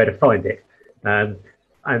don't know where to find it. And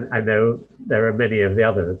there are many of the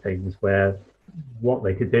other things where what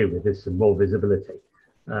they could do with is some more visibility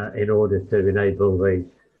in order to enable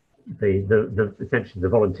essentially the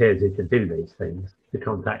volunteers who can do these things to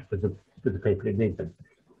contact with the people who need them.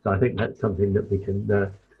 So I think that's something that we can,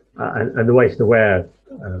 and the Waste Aware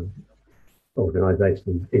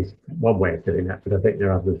organisation is one way of doing that, but I think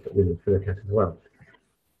there are others that we need to look at as well.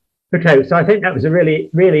 Okay, so I think that was a really,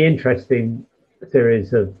 really interesting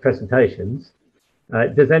series of presentations.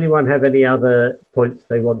 Does anyone have any other points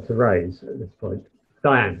they want to raise at this point?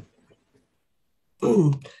 Diane.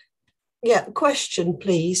 Yeah, question,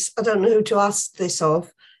 please. I don't know who to ask this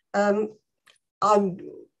of.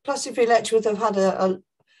 Plastic Free Letchworth have had a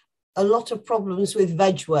lot of problems with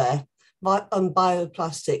vegware and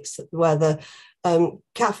bioplastics, where the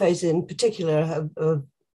cafes in particular have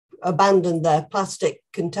abandoned their plastic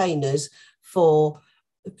containers for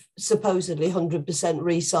supposedly 100%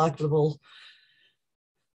 recyclable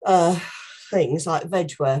things like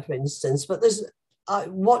vegware, for instance. But there's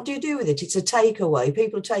what do you do with it? It's a takeaway.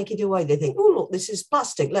 People take it away. They think, oh, look, this is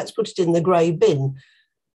plastic. Let's put it in the grey bin.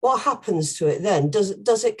 What happens to it then?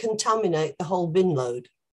 Does it contaminate the whole bin load?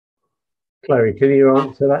 Chloe, can you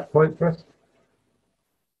answer that point for us?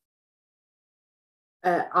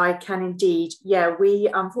 I can indeed. Yeah, we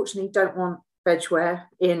unfortunately don't want vegware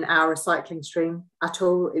in our recycling stream at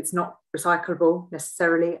all. It's not recyclable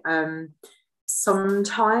necessarily.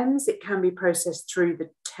 Sometimes it can be processed through the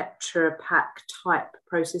Tetra Pak type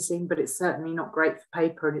processing, but it's certainly not great for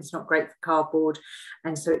paper and it's not great for cardboard.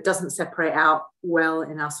 And so it doesn't separate out well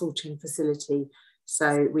in our sorting facility.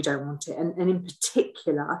 So we don't want it. And in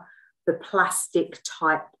particular, the plastic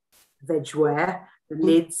type vegware, the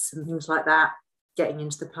lids and things like that, getting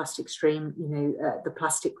into the plastic stream, you know, the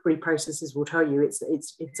plastic reprocessors will tell you it's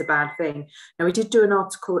a bad thing. Now, we did do an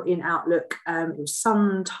article in Outlook, it was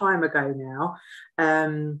some time ago now,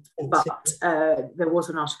 but there was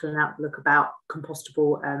an article in Outlook about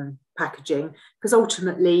compostable packaging, because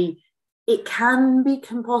ultimately it can be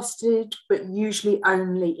composted, but usually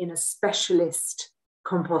only in a specialist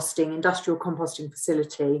composting, industrial composting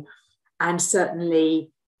facility, and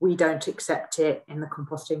certainly we don't accept it in the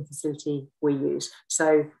composting facility we use.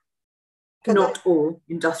 So not all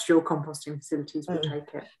industrial composting facilities will take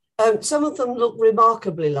it. Some of them look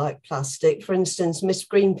remarkably like plastic. For instance, Miss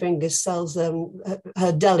Greenfingers sells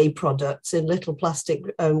her deli products in little plastic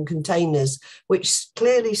containers, which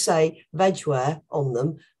clearly say vegware on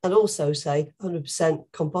them and also say 100%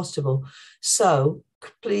 compostable. So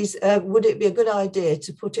please, would it be a good idea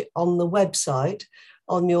to put it on the website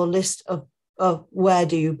on your list of where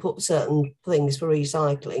do you put certain things for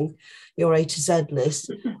recycling, your A to Z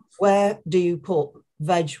list, where do you put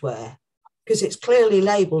vegware? Because it's clearly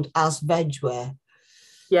labelled as vegware.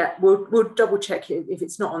 Yeah, we'll double check it. If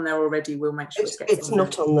it's not on there already, we'll make sure it's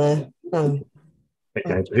not on there. No.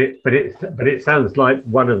 Okay, but it sounds like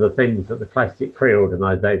one of the things that the Plastic Free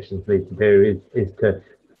organisations need to do is to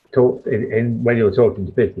talk when you're talking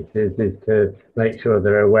to businesses, is to make sure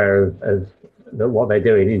they're aware of that what they're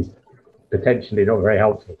doing is potentially not very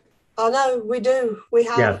helpful. I know, we do. We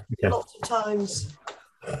have lots of times.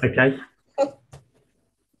 Okay.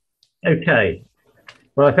 Okay.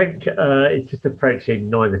 Well, I think it's just approaching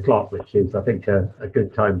 9 o'clock, which is, I think, a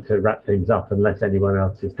good time to wrap things up, unless anyone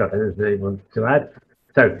else has got anything to add.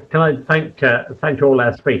 So, can I thank all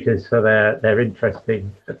our speakers for their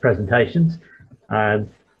interesting presentations. I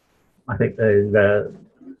think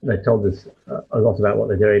they told us a lot about what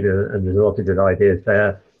they're doing, and there's a lot of good ideas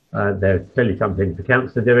there. There's clearly some things the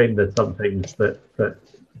council are doing. There's some things that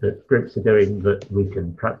groups are doing that we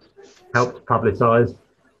can perhaps help publicise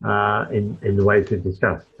in the ways we've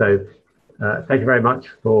discussed. So thank you very much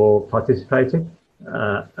for participating.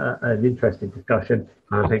 An interesting discussion,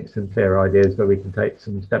 and I think some clear ideas where we can take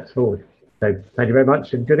some steps forward. So thank you very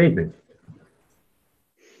much and good evening.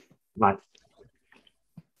 Bye.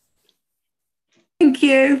 Thank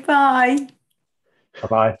you. Bye.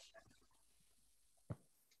 Bye-bye.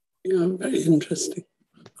 Yeah, very interesting.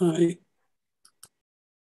 Bye.